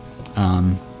power.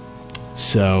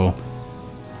 So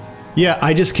yeah,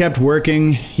 I just kept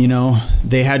working.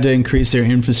 They had to increase their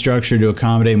infrastructure to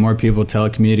accommodate more people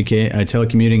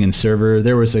telecommuting and server.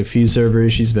 There was a few server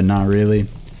issues, but not really.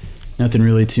 Nothing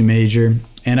really too major.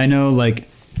 And I know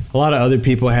a lot of other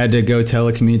people had to go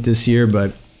telecommute this year,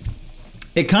 but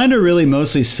it kind of really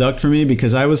mostly sucked for me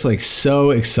because I was so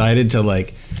excited to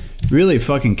really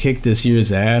fucking kick this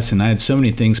year's ass, and I had so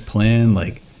many things planned.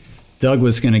 Doug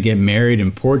was going to get married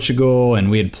in Portugal,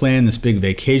 and we had planned this big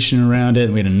vacation around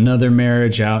it. We had another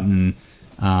marriage out in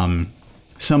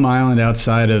some island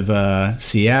outside of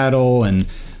Seattle, and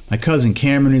my cousin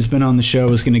Cameron, who's been on the show,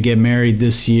 was going to get married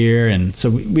this year. And so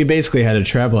we basically had a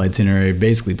travel itinerary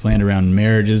basically planned around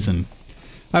marriages, and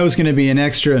I was going to be an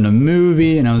extra in a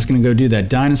movie, and I was going to go do that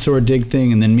dinosaur dig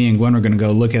thing, and then me and Gwen were going to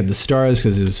go look at the stars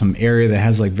because there's some area that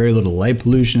has very little light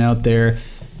pollution out there.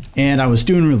 And I was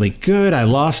doing really good. I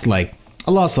lost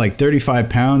 35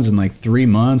 pounds in 3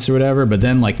 months or whatever. But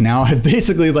then now I've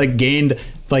basically gained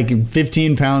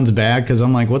 15 pounds back because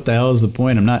I'm what the hell is the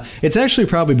point? It's actually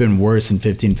probably been worse than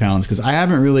 15 pounds because I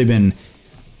haven't really been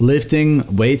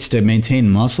lifting weights to maintain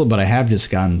muscle, but I have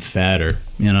just gotten fatter,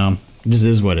 It just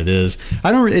is what it is.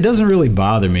 It doesn't really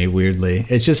bother me, weirdly.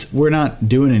 It's just we're not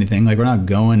doing anything. We're not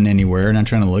going anywhere. We're not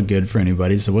trying to look good for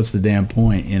anybody. So what's the damn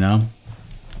point,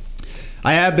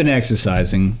 I have been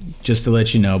exercising, just to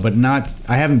let you know, but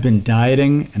I haven't been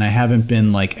dieting, and I haven't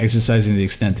been exercising to the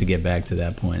extent to get back to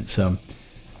that point. So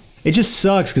it just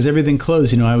sucks because everything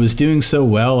closed. I was doing so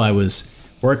well. I was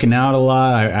working out a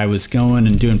lot. I was going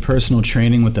and doing personal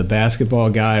training with a basketball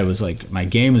guy. It was my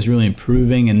game was really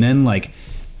improving. And then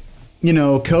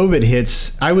COVID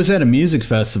hits. I was at a music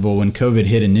festival when COVID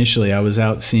hit initially. I was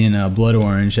out seeing Blood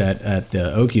Orange at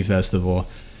the Oki Festival.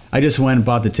 I just went and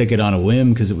bought the ticket on a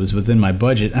whim because it was within my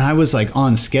budget, and I was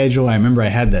on schedule. I remember I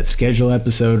had that schedule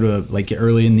episode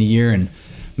early in the year, and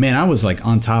man, I was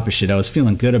on top of shit. I was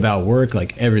feeling good about work,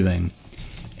 everything.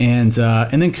 And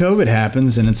then COVID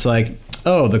happens, and it's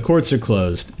oh, the courts are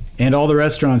closed, and all the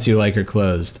restaurants you are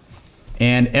closed,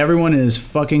 and everyone is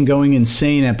fucking going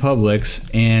insane at Publix,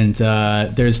 and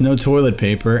there's no toilet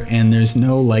paper, and there's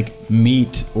no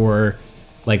meat or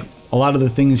a lot of the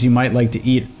things you might like to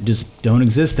eat just don't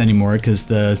exist anymore because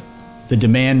the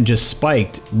demand just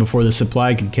spiked before the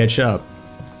supply could catch up.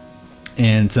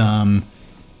 And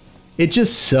it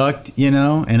just sucked,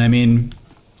 And I mean,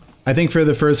 I think for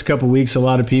the first couple weeks, a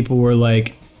lot of people were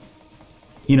like,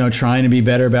 you know, trying to be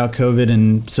better about COVID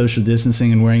and social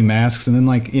distancing and wearing masks. And then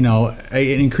like, you know,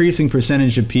 an increasing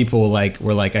percentage of people like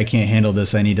were like, I can't handle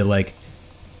this. I need to like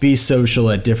be social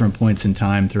at different points in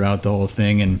time throughout the whole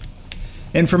thing.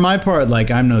 And for my part, like,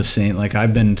 I'm no saint. Like,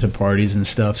 I've been to parties and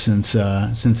stuff since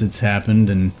it's happened,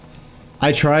 and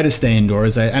I try to stay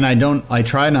indoors. I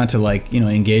try not to, like, you know,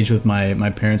 engage with my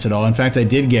parents at all. In fact, I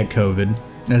did get COVID,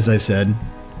 as I said,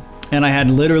 and I had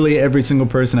literally every single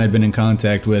person I'd been in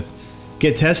contact with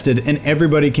get tested, and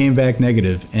everybody came back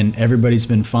negative, and everybody's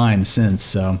been fine since.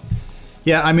 So,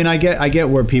 yeah, I mean, I get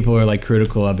where people are like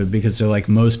critical of it because they're like,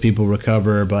 most people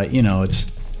recover, but you know,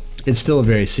 it's still a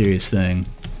very serious thing.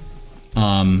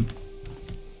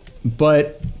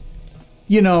 But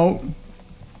you know,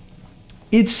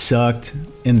 it sucked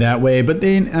in that way, but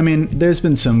then, I mean, there's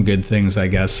been some good things, I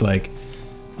guess, like,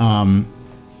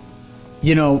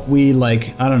 you know, we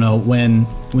like, I don't know, when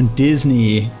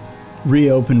Disney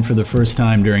reopened for the first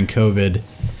time during COVID,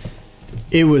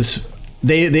 it was,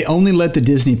 they only let the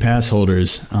Disney pass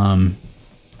holders,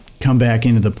 come back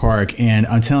into the park. And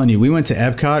I'm telling you, we went to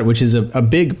Epcot, which is a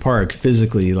big park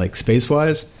physically, like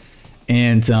space-wise,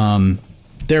 and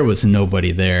there was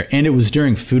nobody there. And it was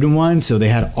during Food and Wine, so they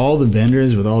had all the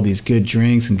vendors with all these good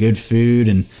drinks and good food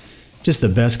and just the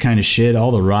best kind of shit.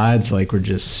 All the rides like were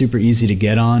just super easy to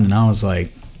get on, and I was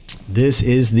like, this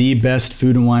is the best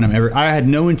Food and Wine I had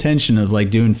no intention of like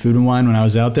doing Food and Wine when I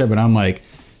was out there, but I'm like,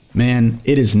 man,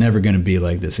 it is never going to be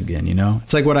like this again, you know?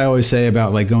 It's like what I always say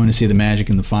about like going to see the Magic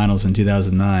in the finals in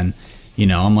 2009. You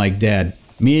know, I'm like, Dad,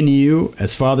 me and you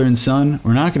as father and son,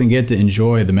 we're not going to get to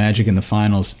enjoy the Magic in the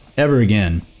finals ever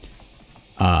again.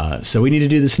 So we need to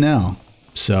do this now.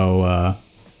 So,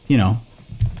 you know,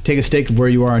 take a stake of where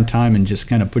you are in time and just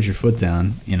kind of put your foot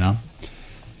down, you know?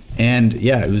 And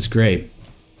yeah, it was great.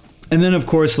 And then of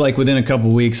course, like within a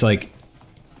couple weeks, like,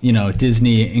 you know,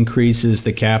 Disney increases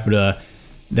the capita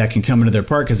that can come into their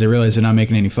park because they realize they're not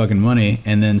making any fucking money.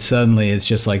 And then suddenly it's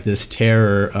just like this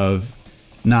terror of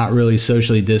not really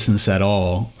socially distanced at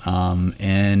all.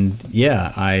 And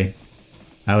yeah, I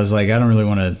was like, I don't really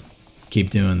want to keep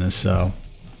doing this. So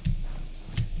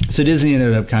Disney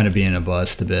ended up kind of being a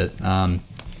bust a bit. And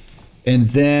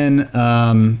then,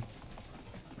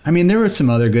 I mean, there were some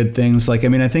other good things. Like, I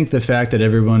mean, I think the fact that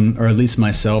everyone, or at least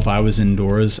myself, I was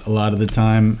indoors a lot of the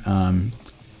time.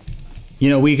 You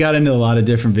know, we got into a lot of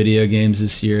different video games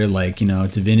this year. Like, you know,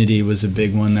 Divinity was a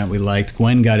big one that we liked.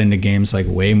 Gwen got into games like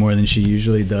way more than she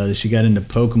usually does. She got into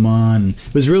Pokemon.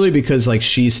 It was really because like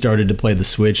she started to play the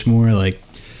Switch more, like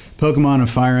Pokemon and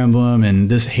Fire Emblem, and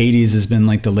this Hades has been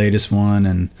like the latest one,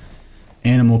 and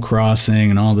Animal Crossing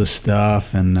and all this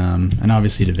stuff, and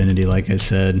obviously Divinity, like I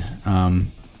said.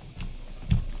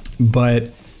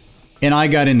 But I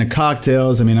got into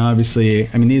cocktails. I mean, obviously,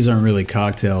 I mean, these aren't really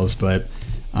cocktails, but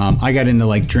I got into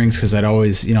like drinks because I'd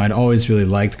always really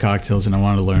liked cocktails, and I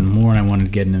wanted to learn more, and I wanted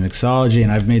to get into mixology,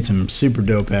 and I've made some super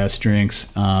dope ass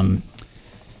drinks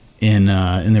in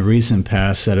the recent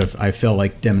past that I felt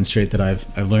like demonstrate that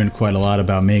I've learned quite a lot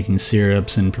about making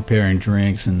syrups and preparing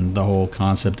drinks and the whole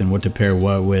concept and what to pair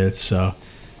what with. So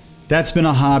that's been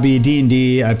a hobby.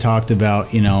 D&D, I've talked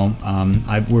about, you know,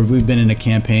 we've been in a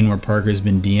campaign where Parker's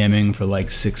been DMing for like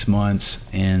 6 months,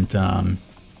 and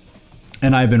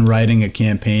I've been writing a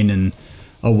campaign and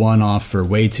a one-off for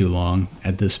way too long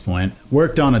at this point.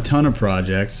 Worked on a ton of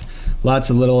projects, lots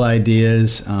of little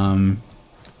ideas,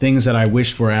 things that I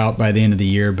wished were out by the end of the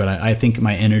year, but I think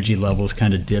my energy levels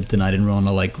kind of dipped and I didn't want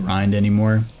to like grind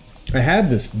anymore. I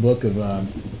have this book of,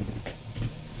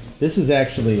 this is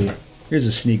actually, here's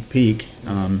a sneak peek.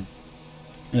 And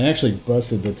I actually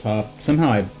busted the top,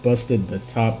 somehow I busted the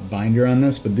top binder on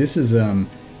this, but this is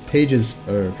pages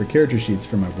for character sheets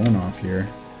for my one-off here,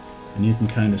 and you can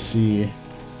kind of see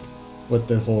what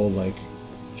the whole like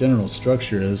general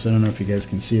structure is. I don't know if you guys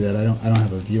can see that. I don't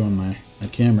have a view on my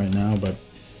cam right now, but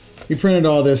we printed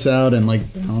all this out and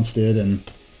like balanced it, and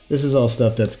this is all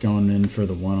stuff that's going in for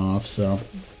the one-off. So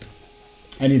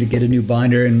I need to get a new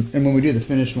binder, and when we do the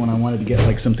finished one, I wanted to get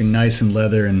like something nice and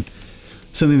leather and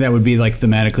something that would be like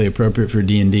thematically appropriate for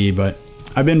D&D, but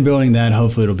I've been building that.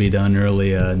 Hopefully it'll be done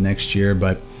early next year.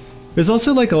 But there's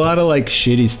also like a lot of like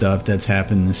shitty stuff that's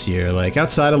happened this year, like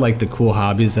outside of like the cool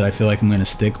hobbies that I feel like I'm gonna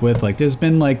stick with. Like there's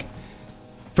been like,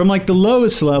 from like the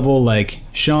lowest level, like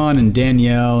Sean and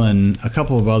Danielle and a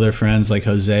couple of other friends like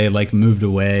Jose like moved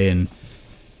away, and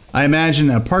I imagine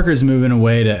Parker's moving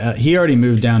away to, he already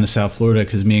moved down to South Florida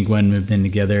because me and Gwen moved in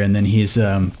together, and then he's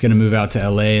going to move out to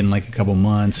LA in like a couple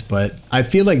months. But I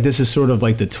feel like this is sort of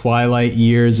like the twilight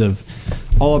years of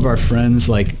all of our friends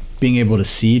like being able to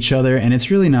see each other, and it's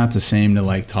really not the same to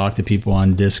like talk to people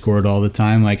on Discord all the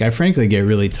time. Like I frankly get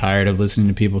really tired of listening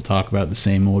to people talk about the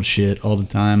same old shit all the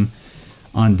time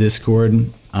on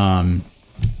Discord.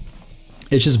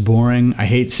 It's just boring. I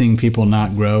hate seeing people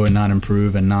not grow and not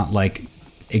improve and not like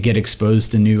get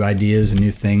exposed to new ideas and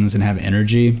new things and have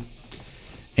energy.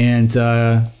 And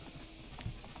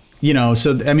you know,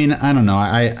 so I mean, I don't know.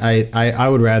 I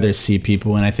would rather see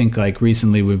people, and I think like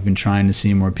recently we've been trying to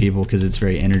see more people because it's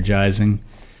very energizing.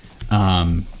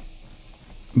 But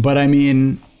I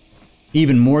mean,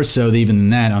 even more so even than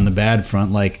that, on the bad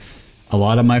front, like a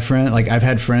lot of my friends, like I've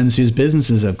had friends whose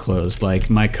businesses have closed.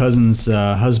 Like my cousin's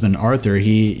husband, Arthur,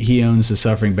 he owns The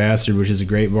Suffering Bastard, which is a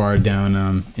great bar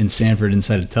down in Sanford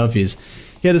inside of Tuffy's.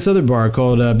 He had this other bar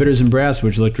called Bitters and Brass,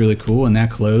 which looked really cool, and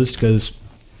that closed because,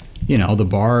 you know, the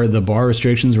bar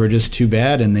restrictions were just too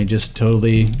bad, and they just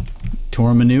totally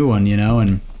tore him a new one, you know.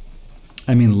 And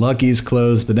I mean, Lucky's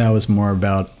closed, but that was more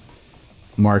about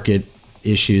market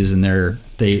issues, and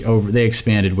they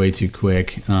expanded way too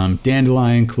quick.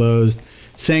 Dandelion closed,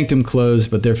 Sanctum closed,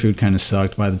 but their food kind of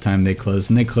sucked by the time they closed,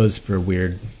 and they closed for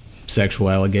weird sexual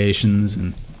allegations.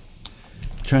 And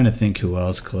I'm trying to think who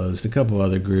else closed. A couple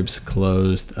other groups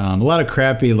closed. A lot of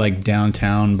crappy like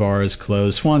downtown bars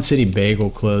closed. Swan City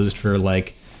Bagel closed for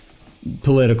like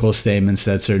political statements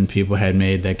that certain people had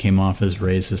made that came off as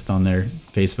racist on their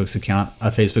Facebook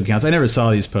accounts. I never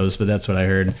saw these posts, but that's what I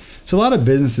heard. So a lot of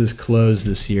businesses closed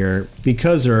this year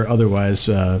because or otherwise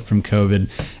from COVID.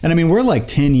 And I mean, we're like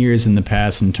 10 years in the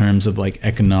past in terms of like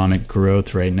economic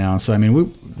growth right now. So I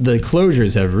mean, the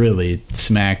closures have really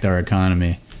smacked our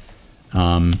economy.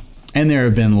 And there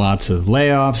have been lots of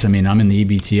layoffs. I mean, I'm in the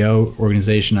EBTO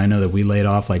organization. I know that we laid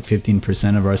off like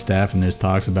 15% of our staff, and there's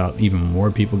talks about even more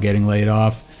people getting laid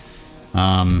off.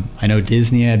 I know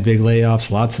Disney had big layoffs.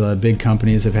 Lots of big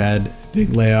companies have had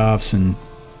big layoffs, and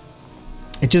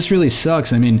it just really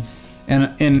sucks. I mean,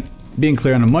 and being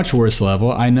clear, on a much worse level,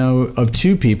 I know of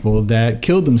 2 people that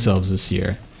killed themselves this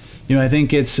year. You know, I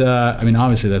think it's, I mean,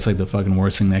 obviously that's like the fucking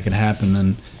worst thing that could happen.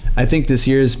 And I think this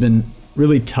year has been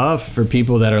really tough for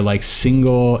people that are like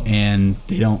single and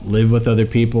they don't live with other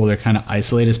people. They're kind of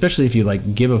isolated, especially if you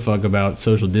like give a fuck about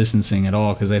social distancing at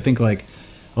all. Because I think like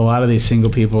a lot of these single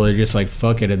people are just like,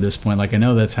 fuck it at this point. Like I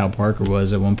know that's how Parker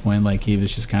was at one point. Like he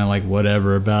was just kind of like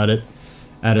whatever about it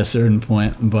at a certain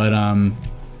point. But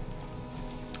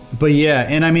yeah,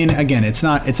 and I mean, again, it's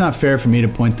not fair for me to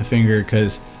point the finger,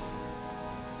 because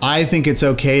I think it's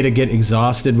okay to get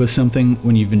exhausted with something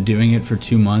when you've been doing it for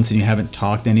 2 months and you haven't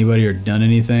talked to anybody or done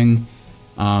anything.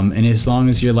 And as long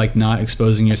as you're like not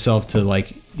exposing yourself to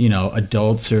like, you know,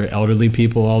 adults or elderly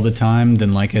people all the time,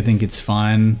 then like I think it's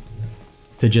fine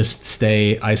to just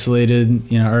stay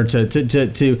isolated, you know, or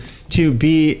to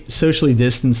be socially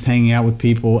distanced, hanging out with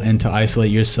people, and to isolate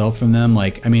yourself from them.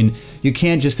 Like, I mean, you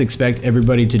can't just expect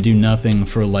everybody to do nothing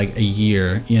for like a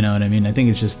year, you know what I mean? I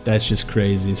think that's just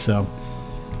crazy. So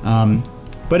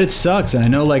but it sucks. And I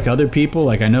know like other people,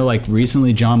 like I know like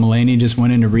recently John Mulaney just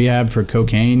went into rehab for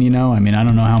cocaine, you know. I mean, I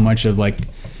don't know how much of like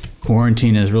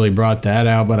quarantine has really brought that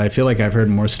out, but I feel like I've heard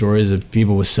more stories of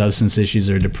people with substance issues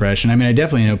or depression. I mean, I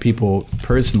definitely know people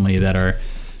personally that are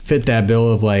fit that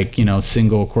bill of like, you know,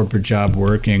 single corporate job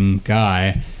working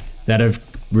guy that have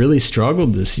really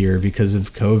struggled this year because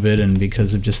of COVID and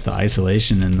because of just the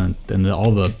isolation and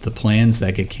all the plans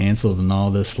that get canceled and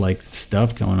all this like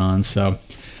stuff going on. So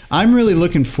I'm really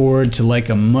looking forward to like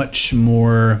a much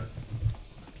more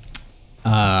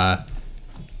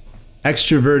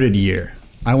extroverted year.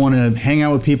 I want to hang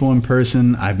out with people in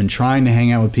person. I've been trying to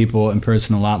hang out with people in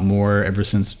person a lot more ever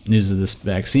since news of this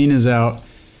vaccine is out.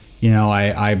 You know,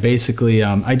 I basically,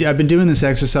 I've been doing this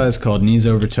exercise called knees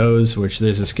over toes, which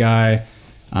there's this guy,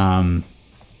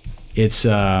 it's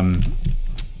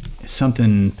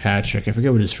something Patrick, I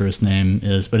forget what his first name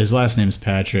is, but his last name is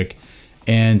Patrick.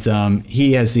 And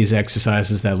he has these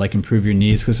exercises that like improve your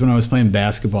knees, because when I was playing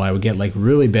basketball I would get like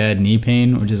really bad knee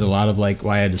pain, which is a lot of like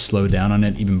why I had to slow down on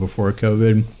it even before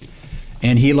COVID.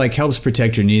 And he like helps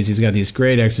protect your knees. He's got these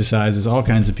great exercises. All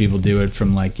kinds of people do it,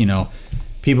 from like, you know,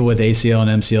 people with ACL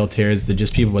and MCL tears to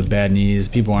just people with bad knees,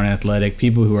 people aren't athletic,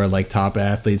 people who are like top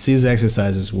athletes. These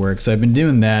exercises work. So I've been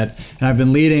doing that, and I've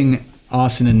been leading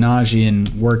Austin and Najee in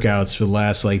workouts for the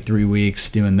last like 3 weeks,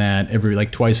 doing that every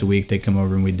like twice a week. They come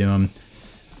over and we do them.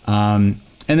 And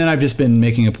then I've just been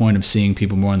making a point of seeing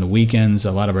people more on the weekends.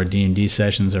 A lot of our D&D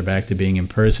sessions are back to being in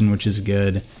person, which is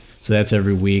good. So that's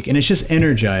every week. And it's just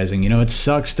energizing. You know, it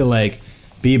sucks to like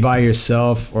be by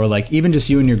yourself, or like even just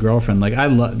you and your girlfriend. Like I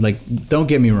love, like, don't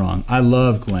get me wrong, I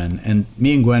love Gwen, and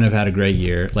me and Gwen have had a great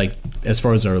year, like as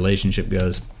far as our relationship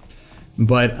goes.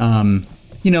 But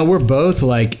you know, we're both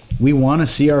like, we want to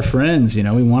see our friends, you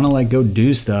know, we want to like go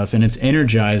do stuff, and it's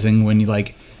energizing when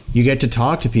you get to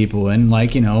talk to people and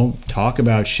like, you know, talk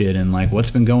about shit and like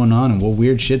what's been going on and what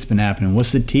weird shit's been happening.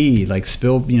 What's the tea? Like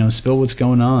spill what's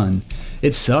going on.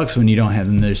 It sucks when you don't have,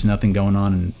 and there's nothing going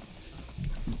on and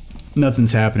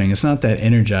nothing's happening. It's not that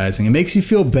energizing. It makes you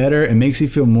feel better. It makes you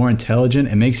feel more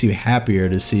intelligent. It makes you happier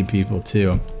to see people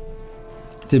too,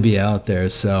 to be out there.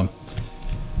 So,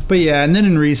 but yeah, and then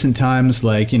in recent times,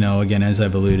 like, you know, again, as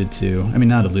I've alluded to, I mean,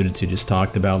 not alluded to, just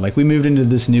talked about, like, we moved into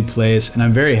this new place, and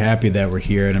I'm very happy that we're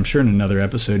here, and I'm sure in another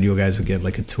episode you guys will get,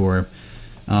 like, a tour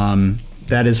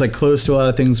that is, like, close to a lot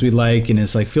of things we like, and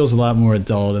it's, like, feels a lot more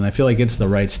adult, and I feel like it's the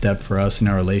right step for us in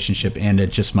our relationship and at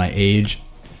just my age.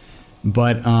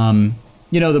 But,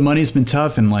 you know, the money's been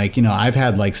tough, and, like, you know, I've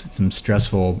had, like, some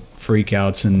stressful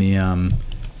freakouts in the,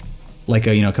 like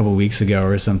a couple weeks ago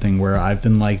or something, where I've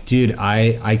been like, dude,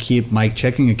 I keep, my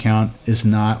checking account is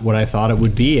not what I thought it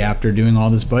would be after doing all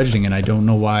this budgeting, and I don't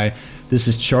know why this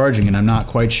is charging, and I'm not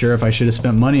quite sure if I should have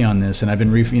spent money on this, and I've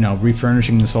been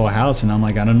refurnishing this whole house, and I'm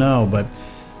like, I don't know. But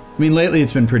I mean, lately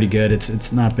it's been pretty good.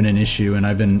 It's not been an issue, and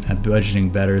I've been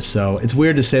budgeting better. So it's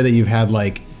weird to say that you've had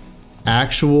like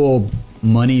actual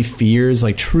money fears,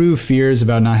 like true fears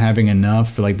about not having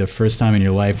enough for like the first time in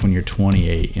your life when you're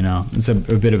 28, you know. It's a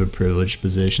bit of a privileged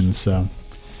position. So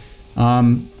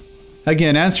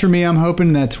again, as for me, I'm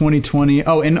hoping that 2020,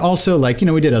 oh, and also, like, you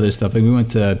know, we did other stuff, like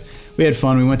we had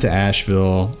fun. We went to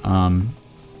Asheville.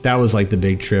 That was like the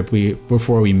big trip.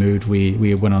 Before we moved,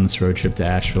 we went on this road trip to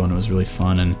Asheville, and it was really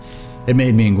fun, and it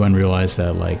made me and Gwen realize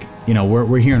that, like, you know,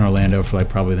 we're here in Orlando for like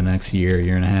probably the next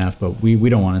year and a half, but we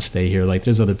don't want to stay here. Like,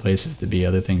 there's other places to be,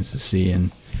 other things to see,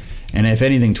 and if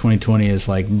anything, 2020 is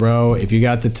like, bro, if you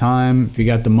got the time, if you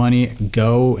got the money,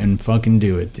 go and fucking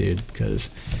do it, dude,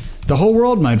 because the whole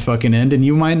world might fucking end, and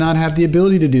you might not have the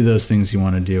ability to do those things you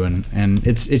want to do, and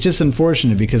it's just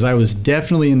unfortunate, because I was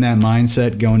definitely in that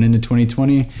mindset going into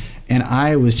 2020, and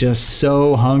I was just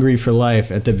so hungry for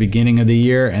life at the beginning of the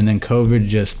year, and then COVID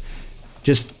just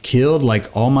killed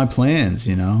like all my plans,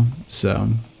 you know. So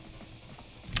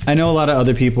I know a lot of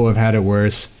other people have had it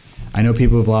worse. I know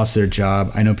people who've lost their job.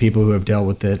 I know people who have dealt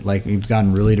with it, like, we've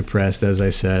gotten really depressed, as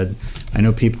I said. I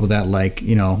know people that, like,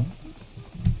 you know,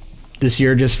 this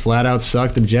year just flat out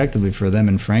sucked objectively for them,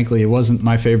 and frankly, it wasn't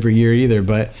my favorite year either.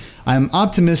 But I'm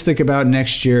optimistic about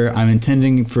next year. I'm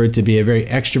intending for it to be a very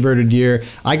extroverted year.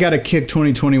 I got to kick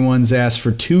 2021's ass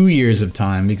for 2 years of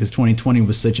time, because 2020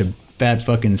 was such a fat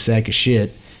fucking sack of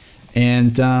shit.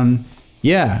 And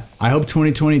yeah, I hope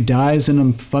 2020 dies in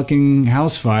a fucking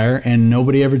house fire and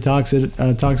nobody ever talks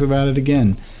about it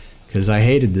again, because I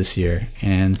hated this year,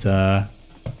 and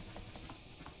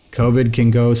COVID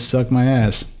can go suck my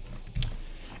ass.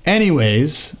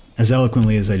 Anyways, as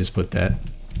eloquently as I just put that,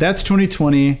 that's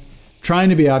 2020, trying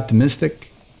to be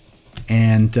optimistic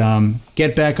and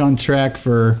get back on track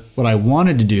for what I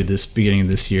wanted to do this beginning of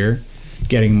this year,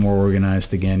 getting more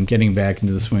organized again, getting back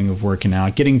into the swing of working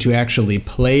out, getting to actually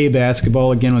play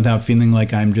basketball again without feeling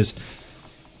like I'm just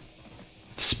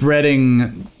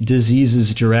spreading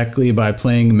diseases directly by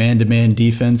playing man-to-man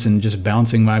defense and just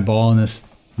bouncing the ball in this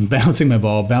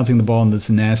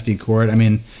nasty court. I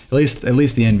mean, at least the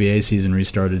NBA season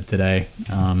restarted today,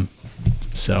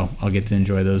 so I'll get to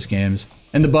enjoy those games.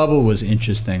 And the bubble was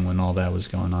interesting when all that was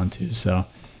going on too. So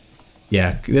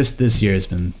yeah, this year has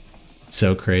been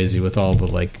so crazy with all the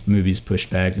like movies pushed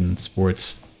back and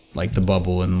sports, like the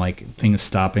bubble, and like things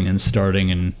stopping and starting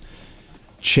and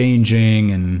changing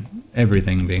and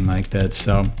everything being like that.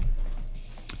 So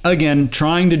again,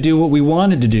 trying to do what we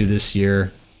wanted to do this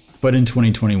year, but in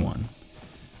 2021.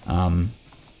 And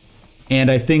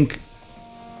I think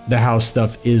the house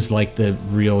stuff is like the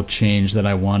real change that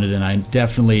I wanted, and I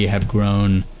definitely have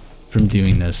grown from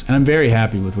doing this, and I'm very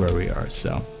happy with where we are.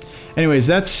 So anyways,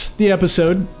 that's the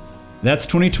episode. That's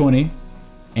 2020,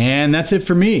 and that's it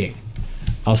for me.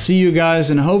 I'll see you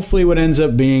guys, and hopefully what ends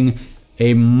up being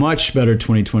a much better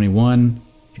 2021.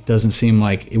 It doesn't seem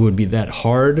like it would be that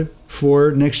hard for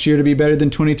next year to be better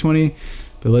than 2020,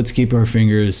 but let's keep our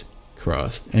fingers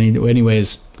crossed.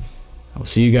 Anyways, I'll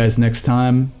see you guys next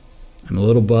time. I'm a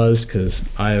little buzzed because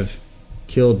I've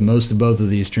killed most of both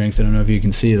of these drinks. I don't know if you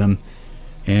can see them.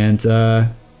 And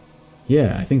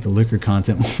yeah, I think the liquor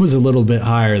content was a little bit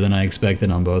higher than I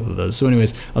expected on both of those. So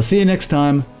anyways, I'll see you next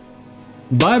time.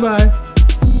 Bye-bye.